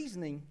and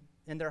reasoning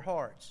in their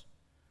hearts,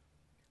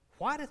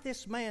 "Why doth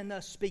this man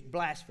thus speak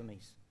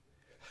blasphemies?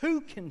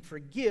 Who can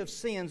forgive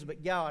sins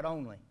but God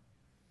only?"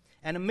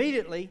 And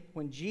immediately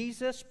when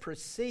Jesus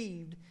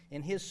perceived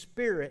in his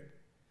spirit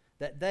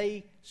that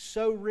they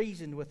so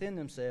reasoned within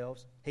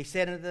themselves, he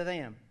said unto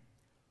them,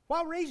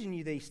 "Why reason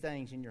you these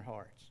things in your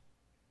hearts?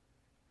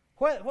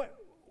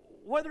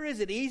 whether is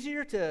it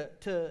easier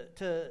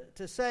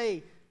to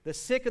say, the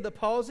sick of the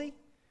palsy,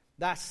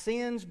 thy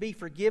sins be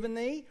forgiven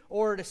thee,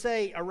 or to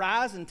say,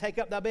 arise and take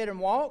up thy bed and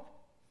walk?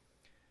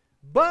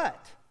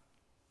 But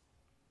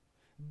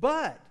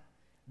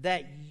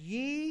that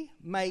ye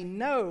may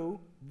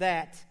know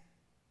that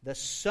the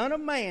Son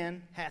of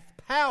Man hath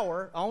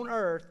power on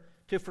earth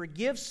to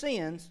forgive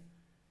sins,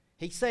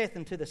 he saith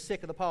unto the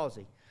sick of the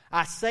palsy,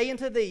 I say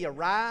unto thee,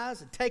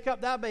 arise and take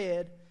up thy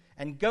bed,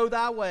 and go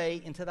thy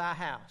way into thy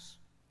house.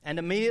 And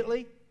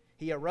immediately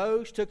he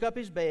arose, took up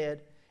his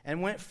bed,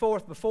 and went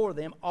forth before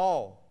them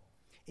all,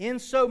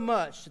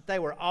 insomuch that they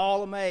were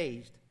all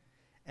amazed.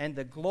 And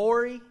they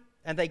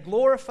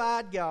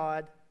glorified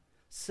God,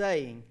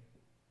 saying,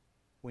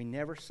 we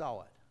never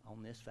saw it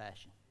on this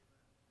fashion.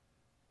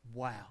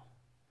 Wow.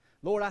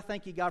 Lord, I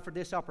thank you, God, for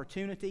this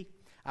opportunity.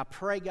 I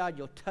pray, God,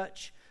 you'll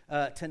touch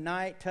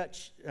tonight,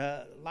 touch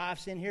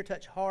lives in here,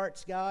 touch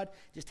hearts, God.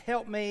 Just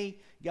help me,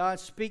 God,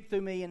 speak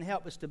through me and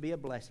help us to be a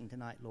blessing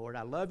tonight, Lord.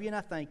 I love you and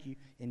I thank you.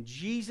 In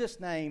Jesus'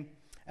 name,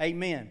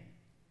 amen.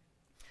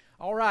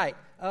 All right,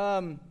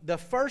 the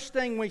first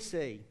thing we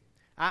see,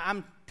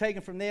 I'm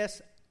taking from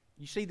this,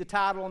 you see the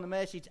title on the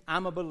message,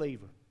 I'm a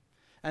believer.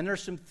 And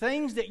there's some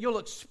things that you'll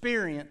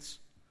experience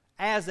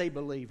as a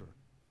believer.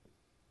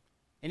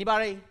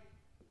 Anybody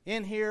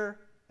in here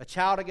a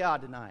child of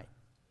God tonight?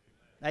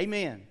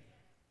 Amen.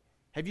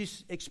 Have you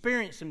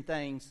experienced some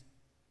things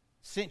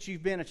since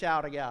you've been a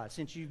child of God,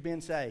 since you've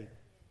been saved?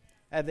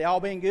 Have they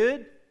all been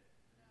good?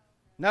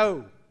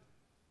 No.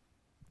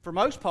 For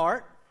most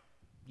part,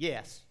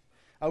 yes.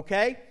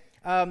 Okay?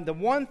 The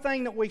one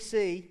thing that we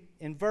see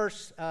in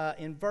verse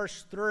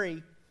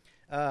 3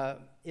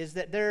 is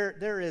that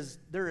there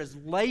is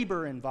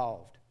labor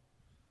involved.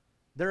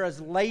 There is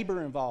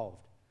labor involved.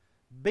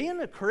 Being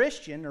a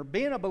Christian or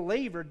being a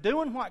believer,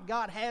 doing what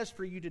God has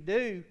for you to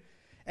do,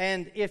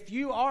 and if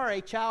you are a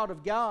child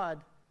of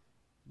God,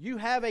 you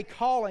have a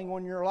calling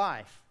on your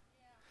life.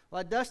 Yeah.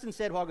 Like Dustin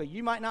said a while ago,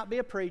 you might not be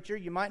a preacher,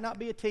 you might not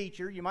be a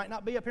teacher, you might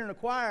not be up here in a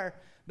choir,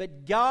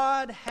 but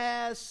God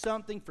has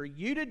something for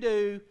you to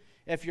do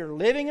if you're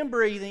living and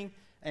breathing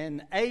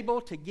and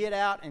able to get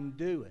out and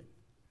do it.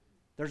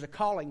 There's a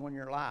calling on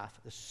your life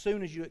as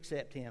soon as you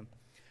accept Him.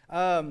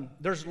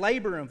 There's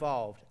labor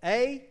involved.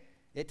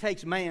 It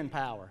takes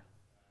manpower.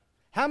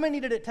 How many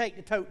did it take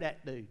to tote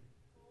that dude?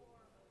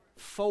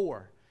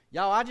 4.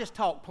 Y'all, I just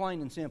talk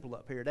plain and simple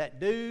up here. That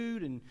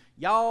dude and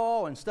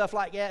y'all and stuff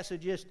like that. So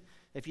just,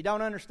 if you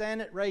don't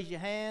understand it, raise your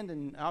hand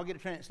and I'll get a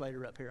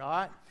translator up here,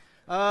 all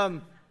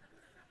right?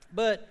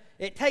 But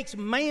it takes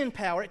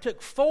manpower. It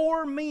took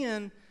 4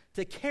 men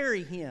to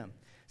carry him.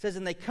 It says,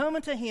 and they come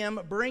unto him,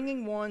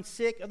 bringing one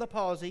sick of the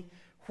palsy,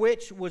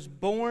 which was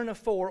born of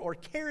 4, or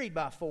carried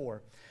by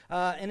 4.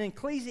 And in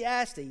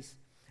Ecclesiastes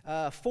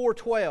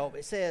 4:12,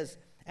 it says,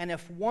 and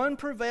if one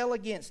prevail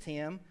against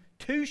him,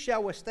 2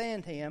 shall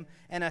withstand him,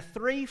 and a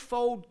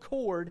 3-fold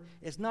cord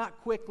is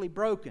not quickly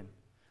broken.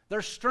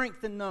 There's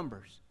strength in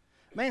numbers.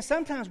 Man,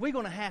 sometimes we're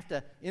going to have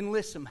to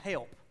enlist some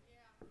help.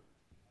 Yeah.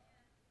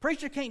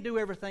 Preacher can't do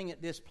everything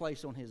at this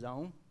place on his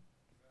own.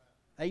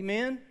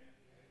 Amen?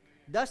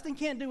 Dustin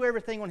can't do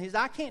everything on his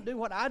own. I can't do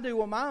what I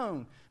do on my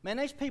own. Man,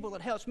 there's people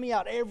that helps me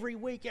out every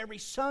week, every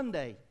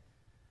Sunday.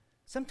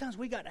 Sometimes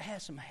we got to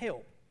have some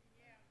help.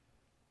 Yeah.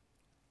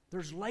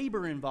 There's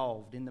labor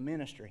involved in the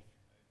ministry.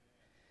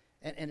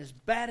 And as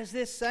bad as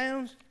this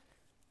sounds,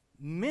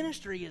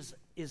 ministry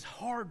is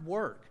hard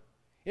work.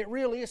 It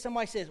really is.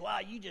 Somebody says, "Wow,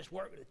 you just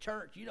work at the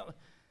church. You don't."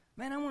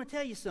 Man, I want to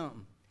tell you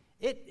something.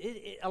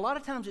 A lot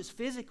of times it's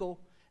physical,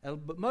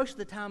 but most of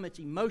the time it's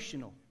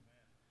emotional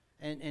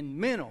and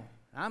mental.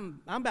 I'm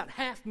about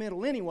half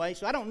mental anyway,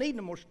 so I don't need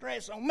no more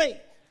stress on me.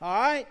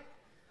 All right.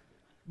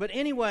 But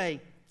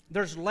anyway,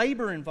 there's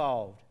labor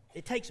involved.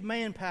 It takes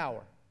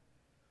manpower.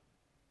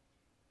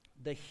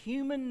 The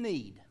human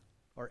need,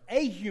 or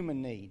a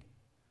human need,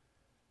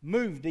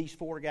 moved these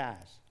 4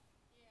 guys.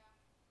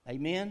 Yeah.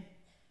 Amen?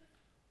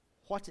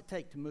 What's it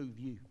take to move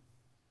you?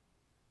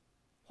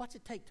 What's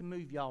it take to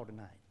move y'all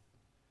tonight?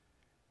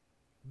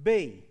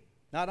 B,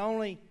 not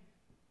only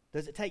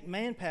does it take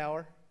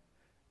manpower,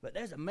 but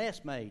there's a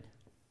mess made.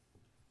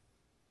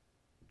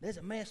 There's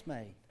a mess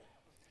made.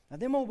 Now,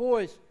 them old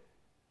boys,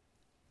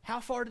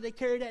 how far did they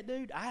carry that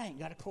dude? I ain't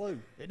got a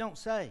clue. It don't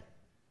say.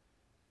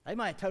 They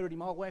might have toted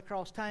him all the way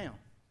across town.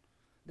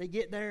 They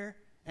get there,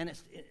 and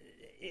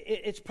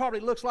it probably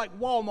looks like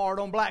Walmart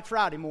on Black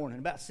Friday morning,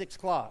 about 6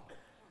 o'clock.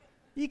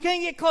 You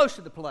can't get close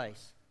to the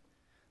place.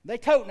 They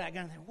toting that guy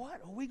and think, what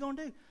are we going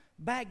to do?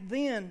 Back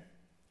then,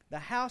 the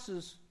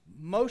houses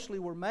mostly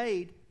were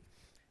made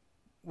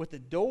with a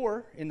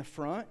door in the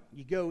front.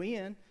 You go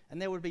in,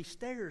 and there would be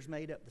stairs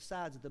made up the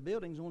sides of the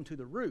buildings onto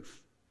the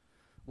roof.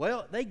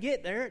 Well, they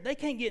get there. They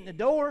can't get in the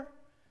door.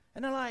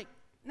 And they're like,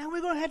 now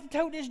we're going to have to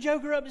tote this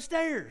joker up the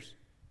stairs.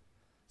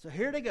 So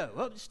here they go,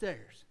 up the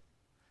stairs.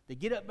 They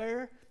get up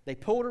there. They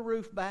pull the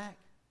roof back,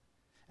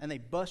 and they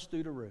bust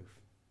through the roof.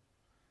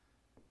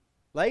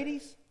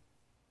 Ladies,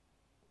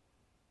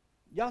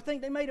 y'all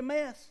think they made a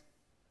mess?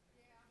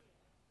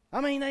 Yeah.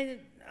 I mean,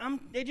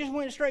 they just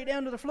went straight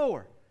down to the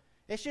floor.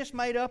 It's just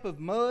made up of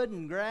mud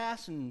and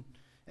grass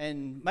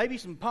and maybe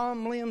some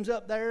palm limbs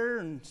up there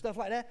and stuff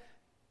like that.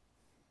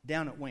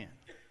 Down it went.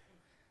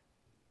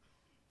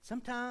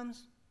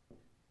 Sometimes,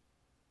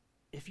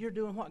 if you're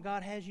doing what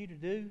God has you to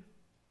do,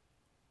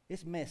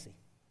 it's messy.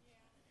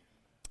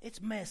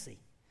 It's messy.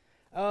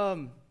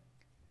 I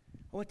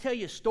want to tell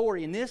you a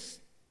story, and this,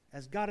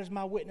 as God is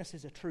my witness,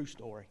 is a true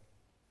story.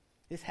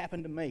 This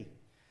happened to me.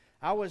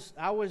 I was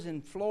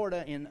in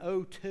Florida in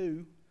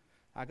 2002.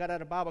 I got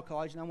out of Bible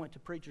college, and I went to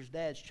Preacher's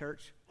Dad's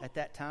church at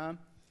that time,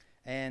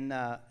 and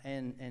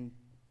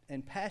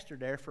pastored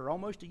there for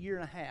almost a year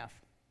and a half.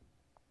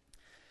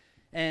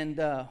 And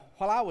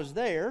while I was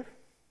there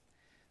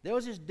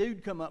was this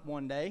dude come up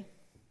one day,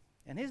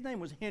 and his name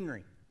was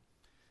Henry.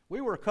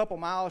 We were a couple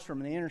miles from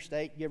the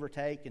interstate, give or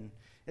take, and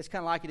it's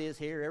kind of like it is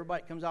here.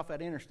 Everybody that comes off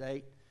that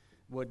interstate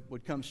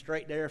would come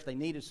straight there if they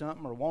needed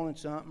something or wanted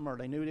something or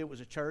they knew it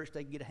was a church,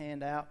 they could get a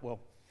handout. Well,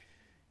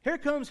 here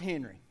comes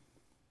Henry.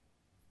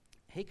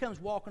 He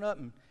comes walking up,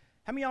 and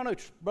how many of y'all know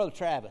Brother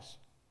Travis?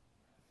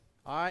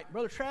 All right,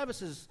 Brother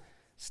Travis's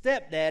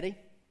stepdaddy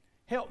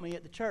helped me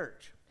at the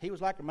church. He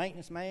was like a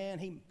maintenance man.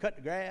 He cut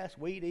the grass,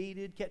 weed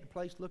eated, kept the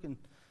place looking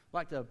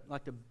like the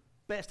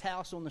best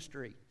house on the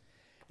street.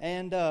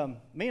 And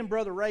me and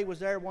Brother Ray was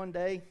there one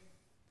day,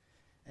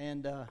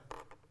 and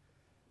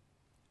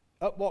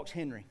up walks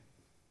Henry.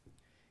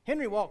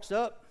 Henry walks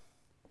up,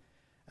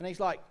 and he's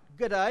like,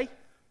 "Good day."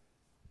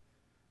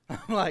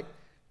 I'm like,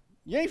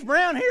 "You ain't from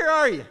around here,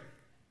 are you?"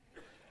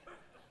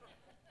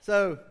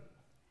 So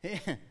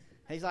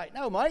he's like,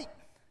 "No, mate.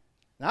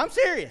 No, I'm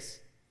serious."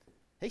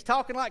 He's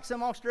talking like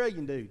some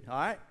Australian dude, all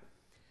right?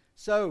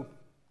 So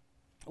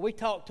we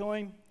talked to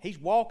him. He's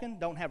walking,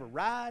 don't have a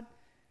ride,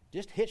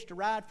 just hitched a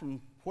ride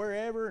from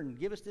wherever and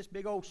give us this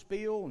big old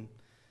spiel.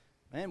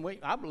 And man,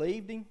 I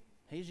believed him.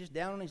 He's just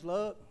down on his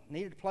luck,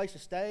 needed a place to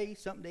stay,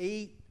 something to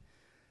eat.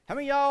 How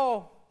many of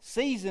y'all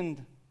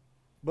seasoned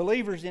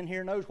believers in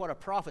here knows what a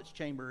prophet's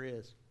chamber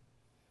is?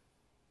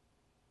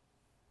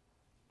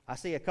 I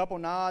see a couple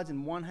nods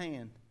and one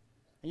hand.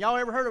 And y'all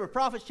ever heard of a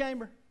prophet's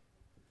chamber?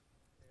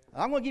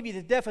 I'm going to give you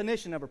the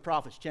definition of a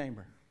prophet's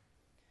chamber.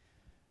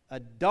 A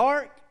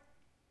dark,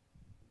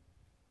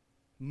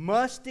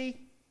 musty,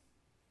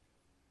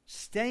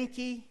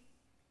 stinky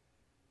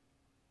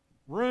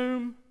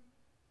room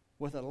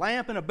with a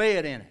lamp and a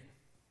bed in it.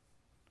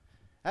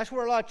 That's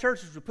where a lot of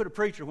churches would put a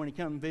preacher when he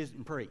comes and visit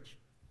and preach.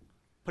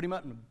 Put him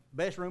up in the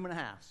best room in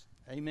the house.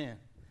 Amen.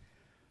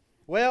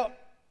 Well,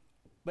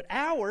 but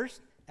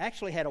ours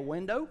actually had a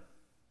window,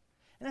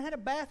 and it had a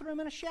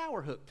bathroom and a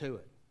shower hooked to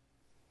it.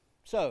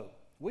 So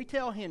we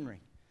tell Henry,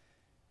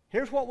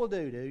 here's what we'll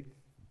do, dude.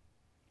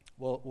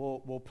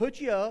 We'll put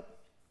you up,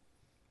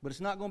 but it's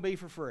not going to be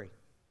for free.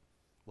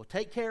 We'll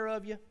take care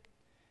of you,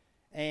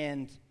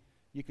 and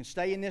you can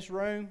stay in this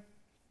room.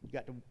 You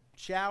got the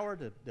shower,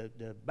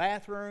 the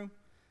bathroom.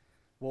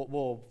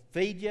 We'll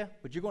feed you,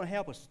 but you're going to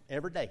help us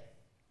every day.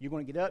 You're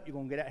going to get up, you're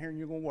going to get out here, and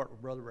you're going to work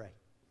with Brother Ray.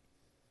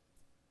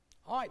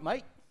 All right,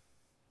 mate.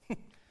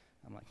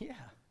 I'm like, yeah.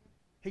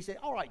 He said,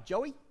 all right,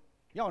 Joey.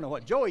 Y'all know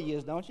what Joey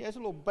is, don't you? That's a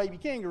little baby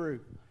kangaroo.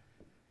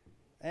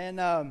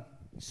 And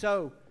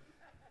so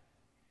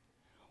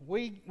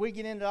we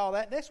get into all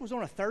that. This was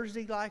on a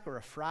Thursday, or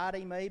a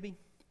Friday maybe.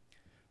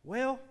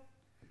 Well,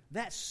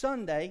 that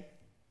Sunday,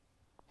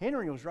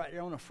 Henry was right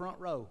there on the front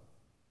row.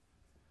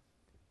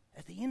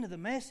 At the end of the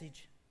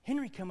message,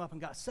 Henry come up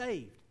and got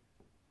saved.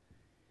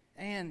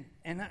 And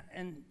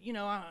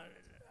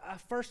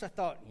first I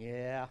thought,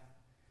 yeah,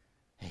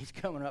 he's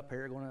coming up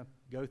here, going to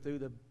go through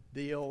the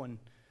deal and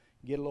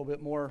get a little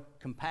bit more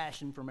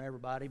compassion from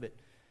everybody. But,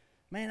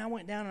 man, I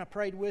went down and I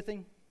prayed with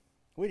him.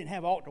 We didn't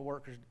have altar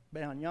workers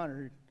down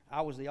yonder.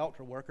 I was the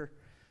altar worker.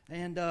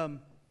 And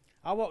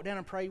I walked down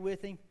and prayed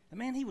with him. And,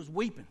 man, he was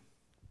weeping.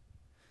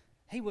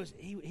 He was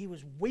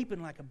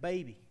weeping like a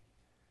baby.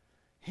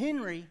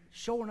 Henry,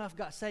 sure enough,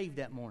 got saved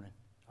that morning.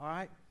 All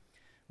right?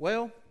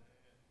 Well,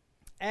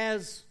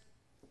 as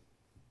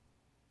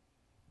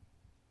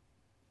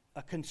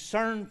a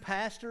concerned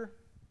pastor,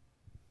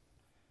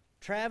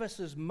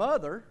 Travis's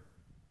mother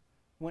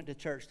went to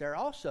church there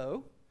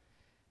also,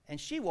 and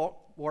she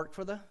worked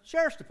for the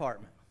sheriff's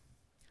department.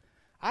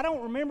 I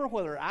don't remember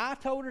whether I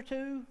told her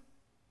to.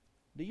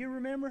 Do you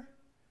remember?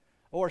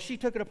 Or she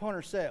took it upon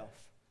herself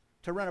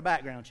to run a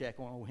background check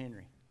on old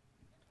Henry.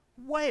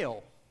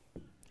 Well,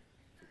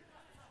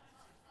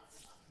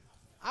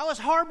 I was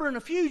harboring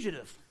a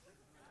fugitive.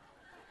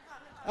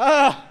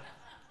 I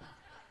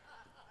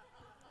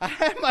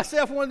had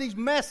myself one of these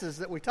messes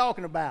that we're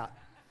talking about.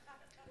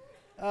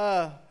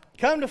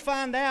 Come to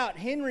find out,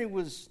 Henry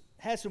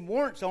had some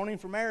warrants on him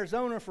from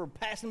Arizona for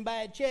passing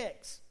bad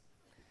checks,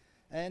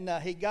 and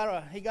he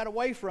got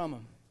away from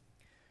them.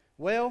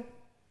 Well,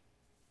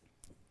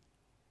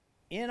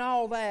 in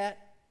all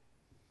that,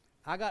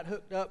 I got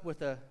hooked up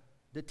with a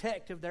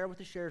detective there with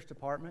the sheriff's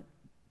department,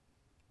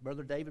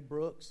 Brother David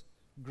Brooks,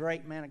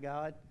 great man of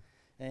God,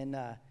 and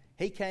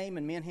he came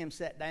and me and him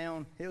sat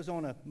down. It was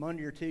on a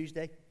Monday or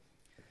Tuesday,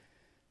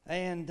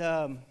 and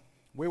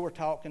we were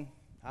talking.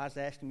 I was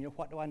asking him,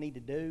 what do I need to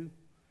do?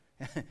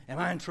 Am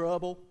I in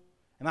trouble?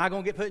 Am I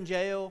going to get put in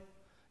jail?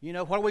 You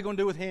know, what are we going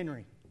to do with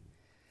Henry?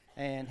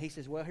 And he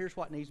says, well, here's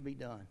what needs to be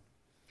done.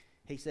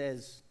 He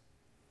says,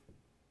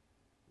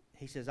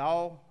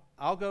 I'll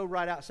go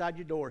right outside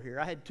your door here.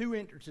 I had 2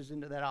 entrances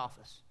into that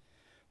office.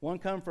 One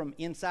come from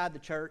inside the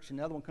church and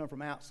the other one come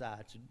from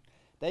outside. So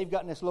they've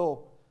got this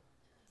little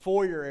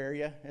foyer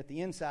area at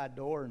the inside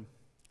door, and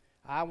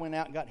I went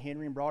out and got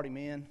Henry and brought him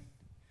in.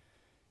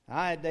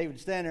 I had David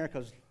stand there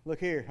because, look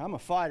here, I'm a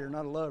fighter,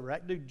 not a lover.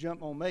 That dude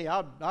jumped on me,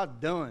 I was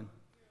done.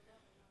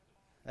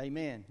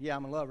 Amen. Yeah,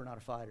 I'm a lover, not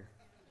a fighter.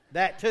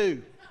 That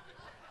too.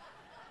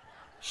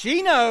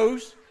 She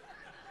knows.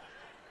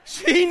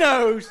 She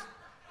knows.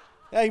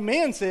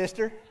 Amen,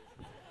 sister.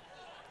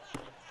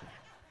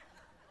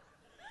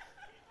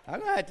 I'm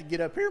going to have to get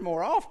up here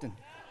more often.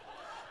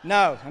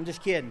 No, I'm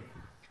just kidding.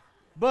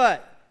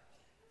 But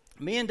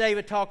me and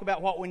David talk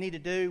about what we need to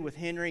do with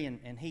Henry,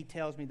 and he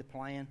tells me the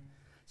plan.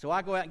 So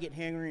I go out and get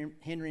Henry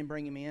and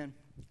bring him in.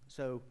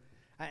 So,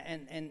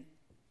 and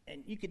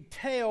you could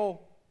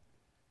tell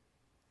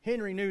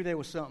Henry knew there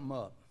was something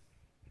up.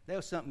 There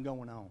was something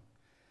going on.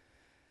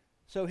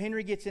 So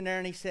Henry gets in there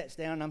and he sits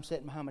down, and I'm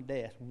sitting behind my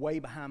desk, way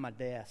behind my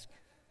desk.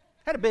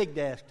 Had a big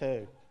desk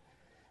too.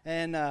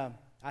 And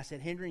I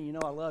said, Henry, you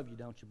know I love you,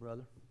 don't you,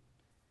 brother?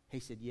 He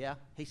said, yeah.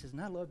 He says,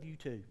 and I love you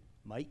too,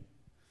 mate.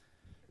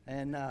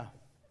 And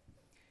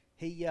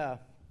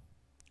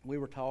we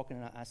were talking,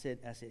 and I said,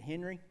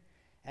 Henry,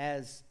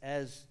 as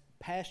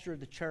pastor of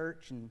the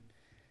church, and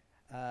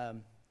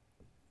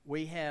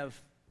we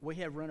have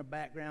run a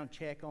background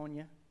check on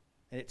you,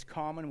 and it's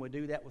common. We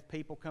do that with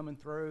people coming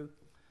through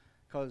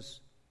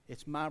because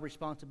it's my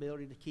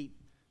responsibility to keep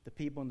the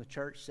people in the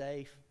church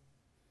safe,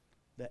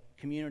 the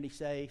community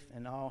safe,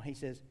 and all. He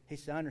says,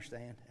 I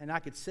understand. And I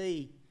could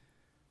see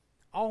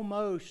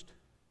almost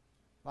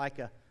like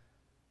a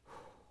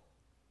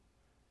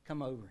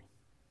come over him.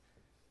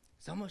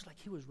 It's almost like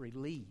he was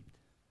relieved.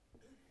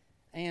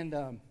 And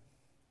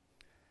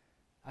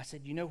I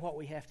said, you know what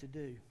we have to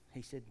do?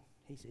 He said,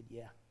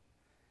 yeah.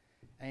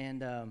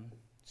 And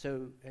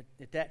so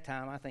at that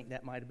time, I think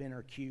that might have been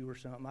our cue or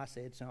something. I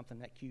said something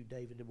that cued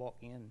David to walk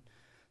in.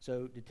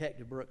 So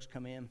Detective Brooks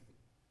come in,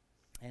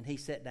 and he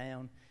sat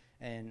down,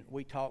 and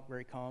we talked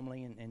very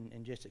calmly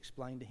and just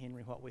explained to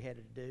Henry what we had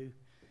to do.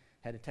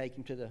 Had to take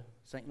him to the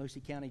St.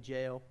 Lucie County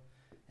Jail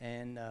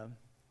and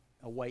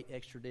await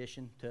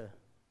extradition to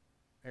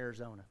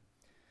Arizona.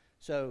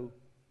 So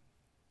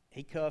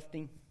he cuffed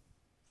him,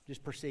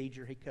 just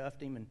procedure. He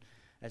cuffed him, and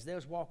as they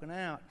was walking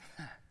out,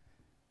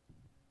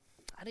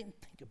 I didn't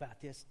think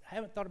about this. I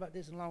haven't thought about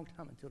this in a long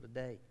time until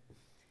today.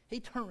 He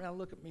turned around and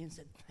looked at me and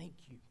said, thank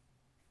you.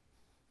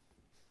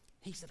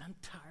 He said, I'm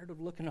tired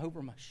of looking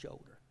over my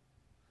shoulder.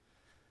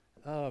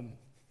 I'm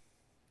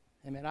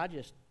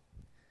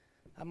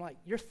like,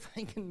 you're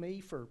thanking me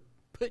for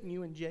putting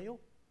you in jail?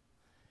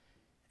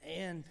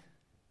 And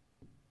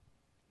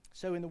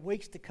so in the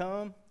weeks to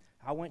come,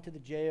 I went to the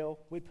jail.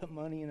 We put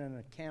money in an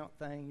account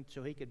thing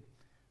so he could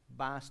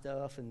buy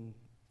stuff and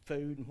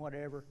food and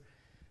whatever.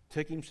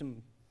 Took him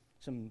some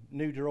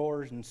new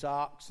drawers and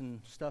socks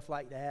and stuff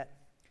like that.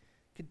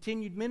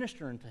 Continued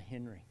ministering to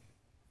Henry.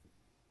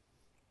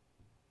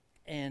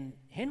 And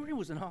Henry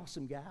was an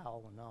awesome guy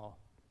all in all.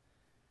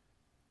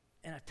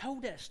 And I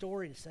told that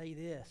story to say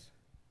this.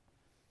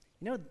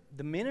 You know,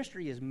 the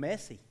ministry is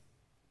messy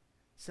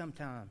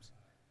sometimes.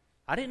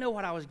 I didn't know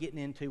what I was getting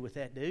into with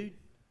that dude.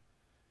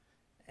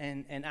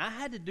 And I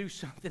had to do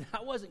something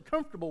I wasn't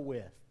comfortable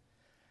with.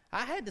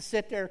 I had to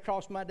sit there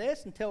across my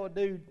desk and tell a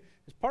dude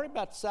that's probably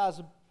about the size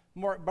of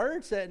Mark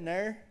Bird sitting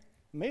there,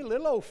 me, a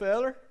little old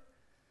feller,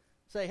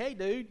 say, hey,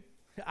 dude,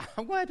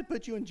 I'm going to have to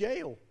put you in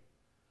jail.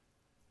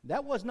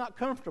 That was not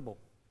comfortable.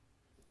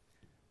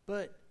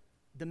 But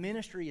the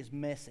ministry is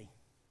messy.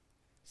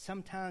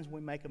 Sometimes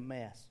we make a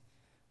mess.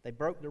 They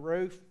broke the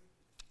roof.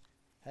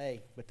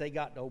 Hey, but they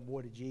got the old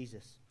boy to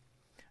Jesus.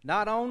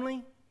 Not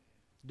only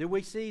do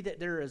we see that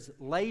there is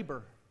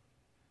labor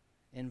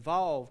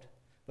involved,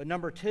 but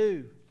number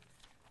 2,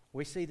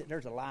 we see that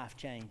there's a life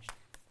changed.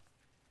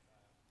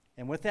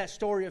 And with that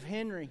story of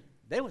Henry,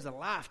 there was a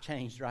life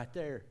changed right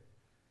there.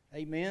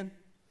 Amen.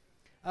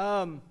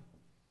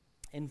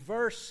 In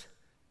verse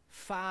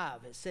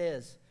 5, it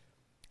says,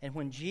 and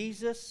when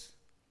Jesus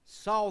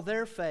saw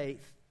their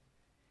faith,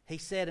 he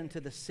said unto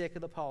the sick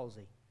of the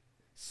palsy,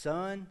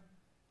 son,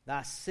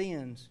 thy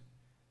sins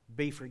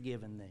be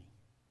forgiven thee.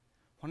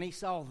 When he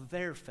saw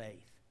their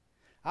faith.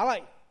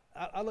 I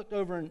looked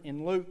over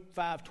in Luke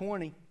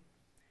 5:20,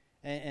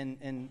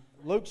 and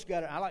Luke's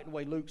got it. I like the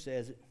way Luke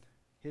says it,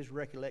 his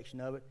recollection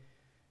of it.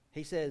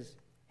 He says,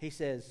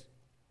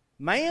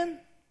 man,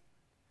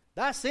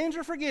 thy sins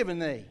are forgiven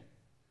thee.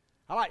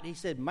 He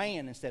said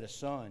man instead of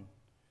son.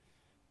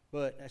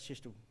 But that's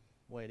just the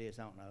way it is.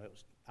 I don't know.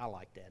 I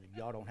like that.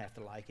 Y'all don't have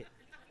to like it.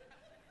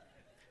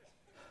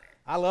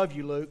 I love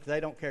you, Luke.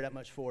 They don't care that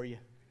much for you.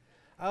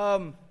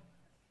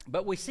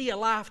 But we see a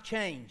life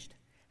changed.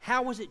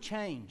 How was it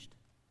changed?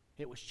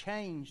 It was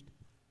changed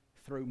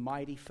through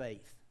mighty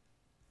faith.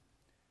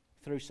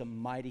 Through some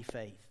mighty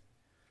faith.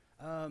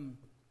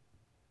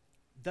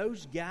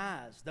 those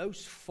guys,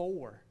 those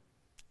four,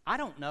 I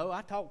don't know.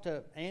 I talked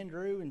to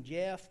Andrew and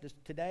Jeff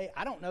today.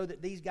 I don't know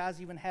that these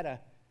guys even had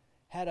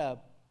a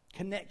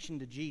connection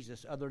to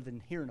Jesus other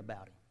than hearing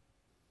about him.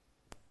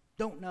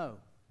 Don't know.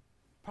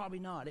 Probably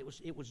not.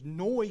 It was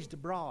noised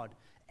abroad.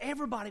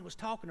 Everybody was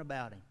talking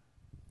about him.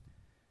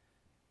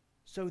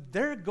 So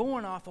they're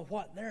going off of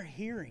what they're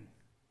hearing.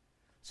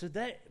 So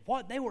that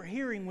what they were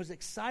hearing was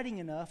exciting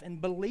enough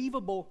and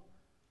believable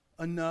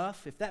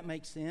enough, if that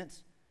makes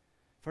sense,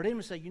 for them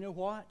to say, you know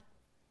what?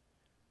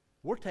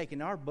 We're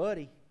taking our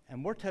buddy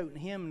and we're toting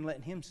him and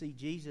letting him see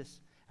Jesus,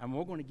 and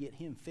we're going to get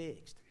him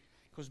fixed.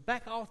 Because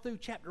back all through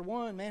chapter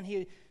 1,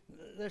 man,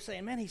 they're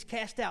saying, man, he's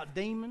cast out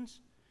demons.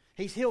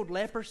 He's healed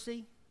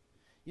leprosy.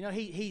 You know,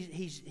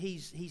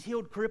 he's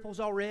healed cripples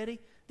already.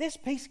 This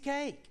piece of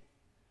cake.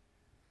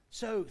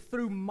 So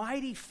through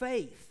mighty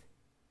faith,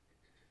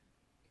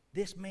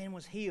 this man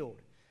was healed.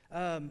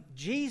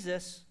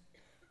 Jesus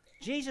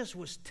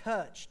was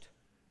touched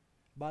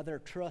by their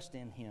trust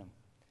in him.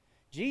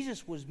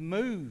 Jesus was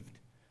moved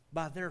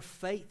by their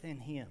faith in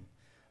him.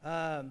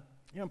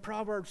 In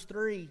Proverbs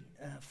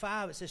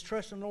 3:5, it says,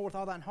 trust in the Lord with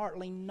all thine heart,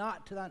 lean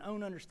not to thine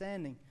own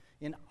understanding.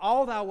 In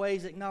all thy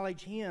ways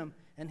acknowledge him,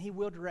 and he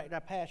will direct thy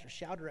paths, or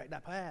shall direct thy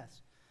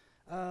paths.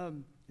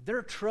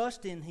 Their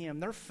trust in him,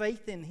 their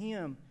faith in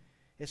him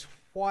is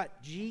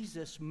what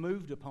Jesus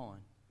moved upon.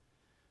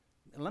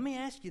 Let me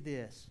ask you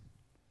this.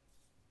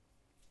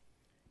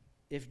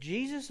 If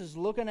Jesus is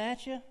looking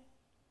at you,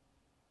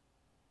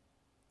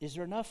 is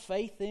there enough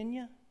faith in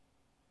you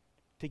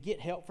to get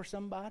help for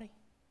somebody?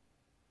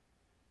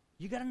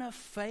 You got enough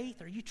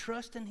faith? Are you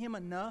trusting him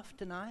enough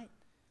tonight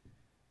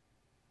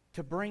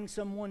to bring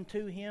someone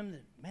to him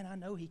that, man, I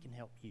know he can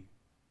help you?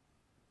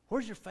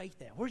 Where's your faith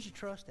at? Where's your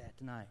trust at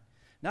tonight?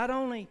 Not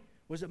only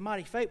was it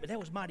mighty faith, but that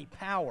was mighty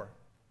power.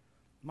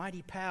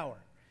 Mighty power.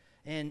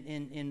 And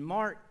in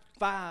Mark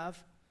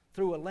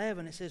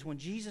 5-11, it says, when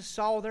Jesus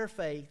saw their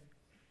faith,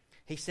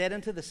 he said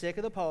unto the sick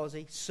of the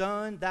palsy,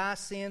 Son, thy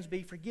sins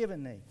be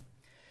forgiven thee.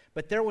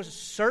 But there was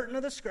certain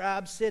of the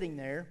scribes sitting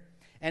there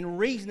and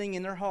reasoning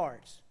in their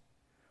hearts,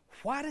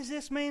 why does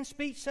this man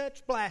speak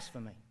such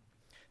blasphemy?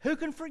 Who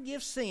can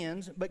forgive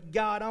sins but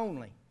God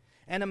only?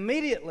 And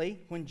immediately,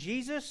 when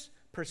Jesus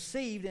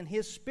perceived in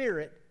his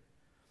spirit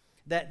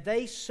that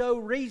they so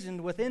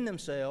reasoned within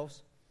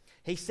themselves,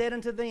 he said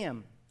unto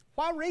them,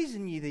 why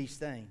reason ye these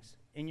things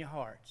in your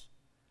hearts?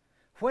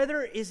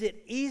 Whether is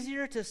it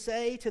easier to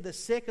say to the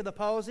sick of the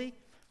palsy,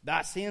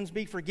 thy sins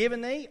be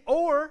forgiven thee,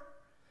 or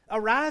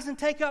arise and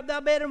take up thy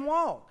bed and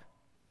walk?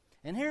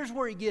 And here's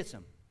where he gets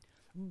them.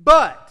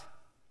 But,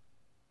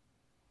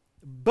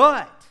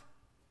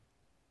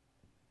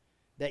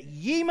 that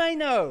ye may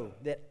know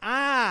that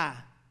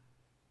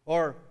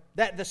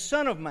that the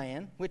Son of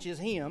Man, which is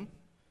him,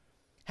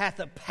 hath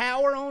the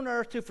power on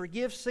earth to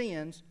forgive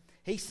sins,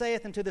 he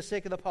saith unto the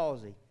sick of the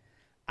palsy,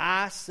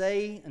 I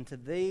say unto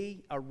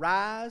thee,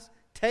 arise,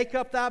 take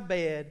up thy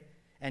bed,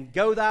 and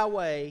go thy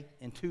way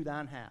into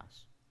thine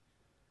house.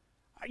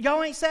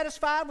 Y'all ain't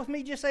satisfied with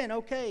me just saying,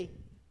 okay,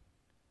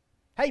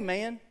 hey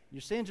man,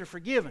 your sins are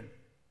forgiven.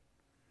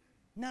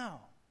 No.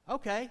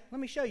 Okay, let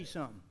me show you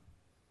something.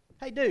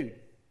 Hey dude,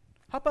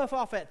 hop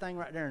off that thing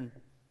right there and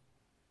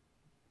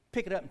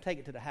pick it up and take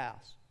it to the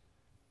house.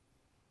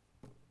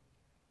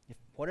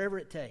 Whatever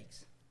it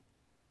takes.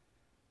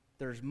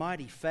 There's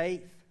mighty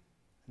faith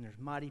and there's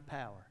mighty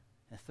power.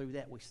 And through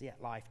that we see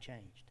that life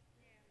changed.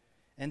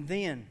 Yeah. And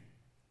then,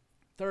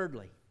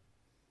 thirdly,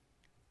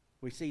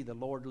 we see the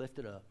Lord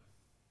lifted up.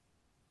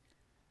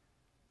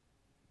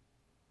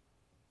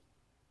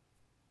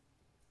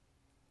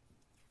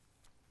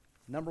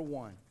 Number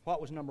one.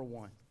 What was number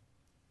one?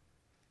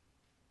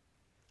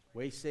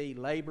 We see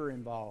labor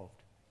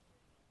involved.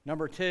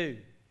 Number two,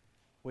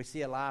 we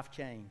see a life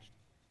changed.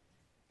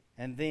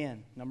 And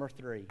then, number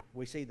three,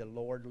 we see the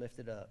Lord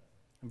lifted up.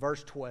 In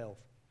verse 12.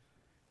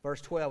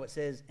 Verse 12, it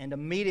says, and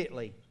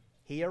immediately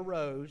he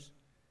arose,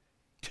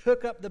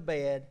 took up the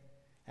bed,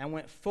 and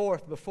went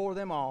forth before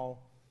them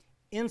all,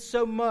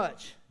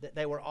 insomuch that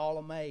they were all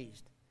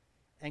amazed,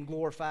 and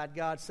glorified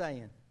God,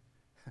 saying,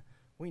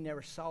 we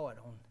never saw it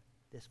on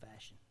this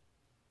fashion.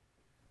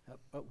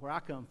 Where I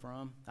come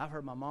from, I've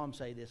heard my mom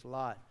say this a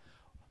lot.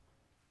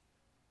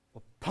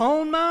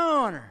 Upon my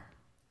honor,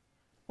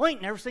 we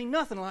ain't never seen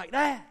nothing like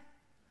that.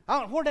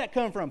 Where'd that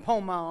come from?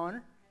 Upon my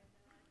honor.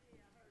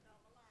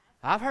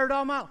 I've heard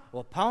all my life.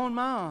 Well, upon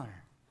my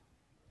honor.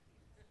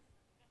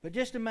 But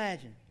just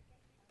imagine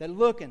that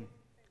looking.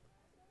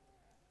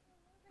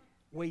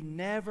 We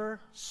never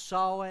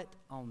saw it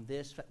on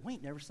this. We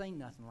ain't never seen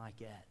nothing like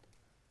that.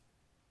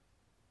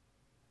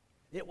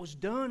 It was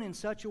done in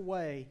such a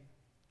way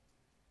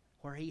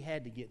where he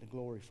had to get the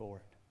glory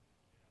for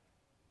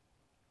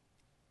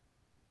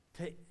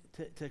it.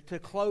 To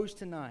close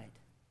tonight,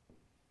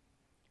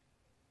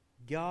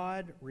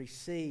 God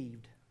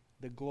received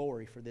the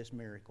glory for this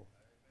miracle.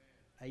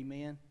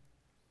 Amen.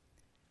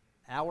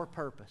 Our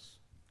purpose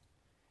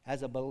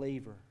as a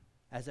believer,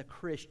 as a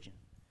Christian,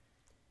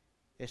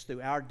 is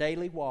through our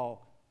daily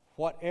walk,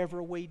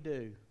 whatever we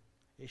do,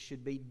 it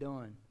should be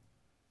done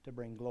to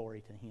bring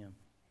glory to Him.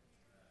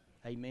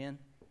 Amen.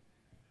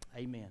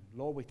 Amen.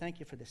 Lord, we thank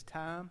You for this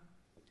time.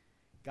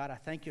 God, I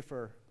thank You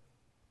for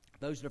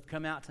those that have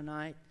come out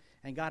tonight.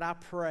 And God, I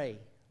pray,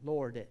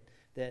 Lord,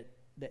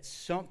 that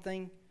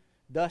something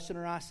Dustin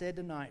or I said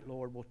tonight,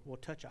 Lord, will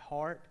touch a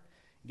heart.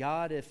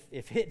 God, if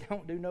it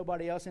don't do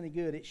nobody else any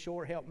good, it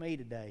sure helped me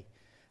today.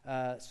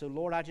 So,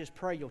 Lord, I just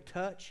pray You'll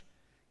touch.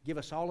 Give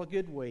us all a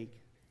good week.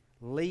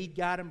 Lead,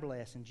 guide, and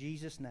bless. In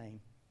Jesus' name,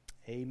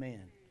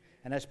 amen.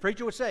 And as the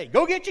preacher would say,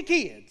 go get your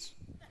kids.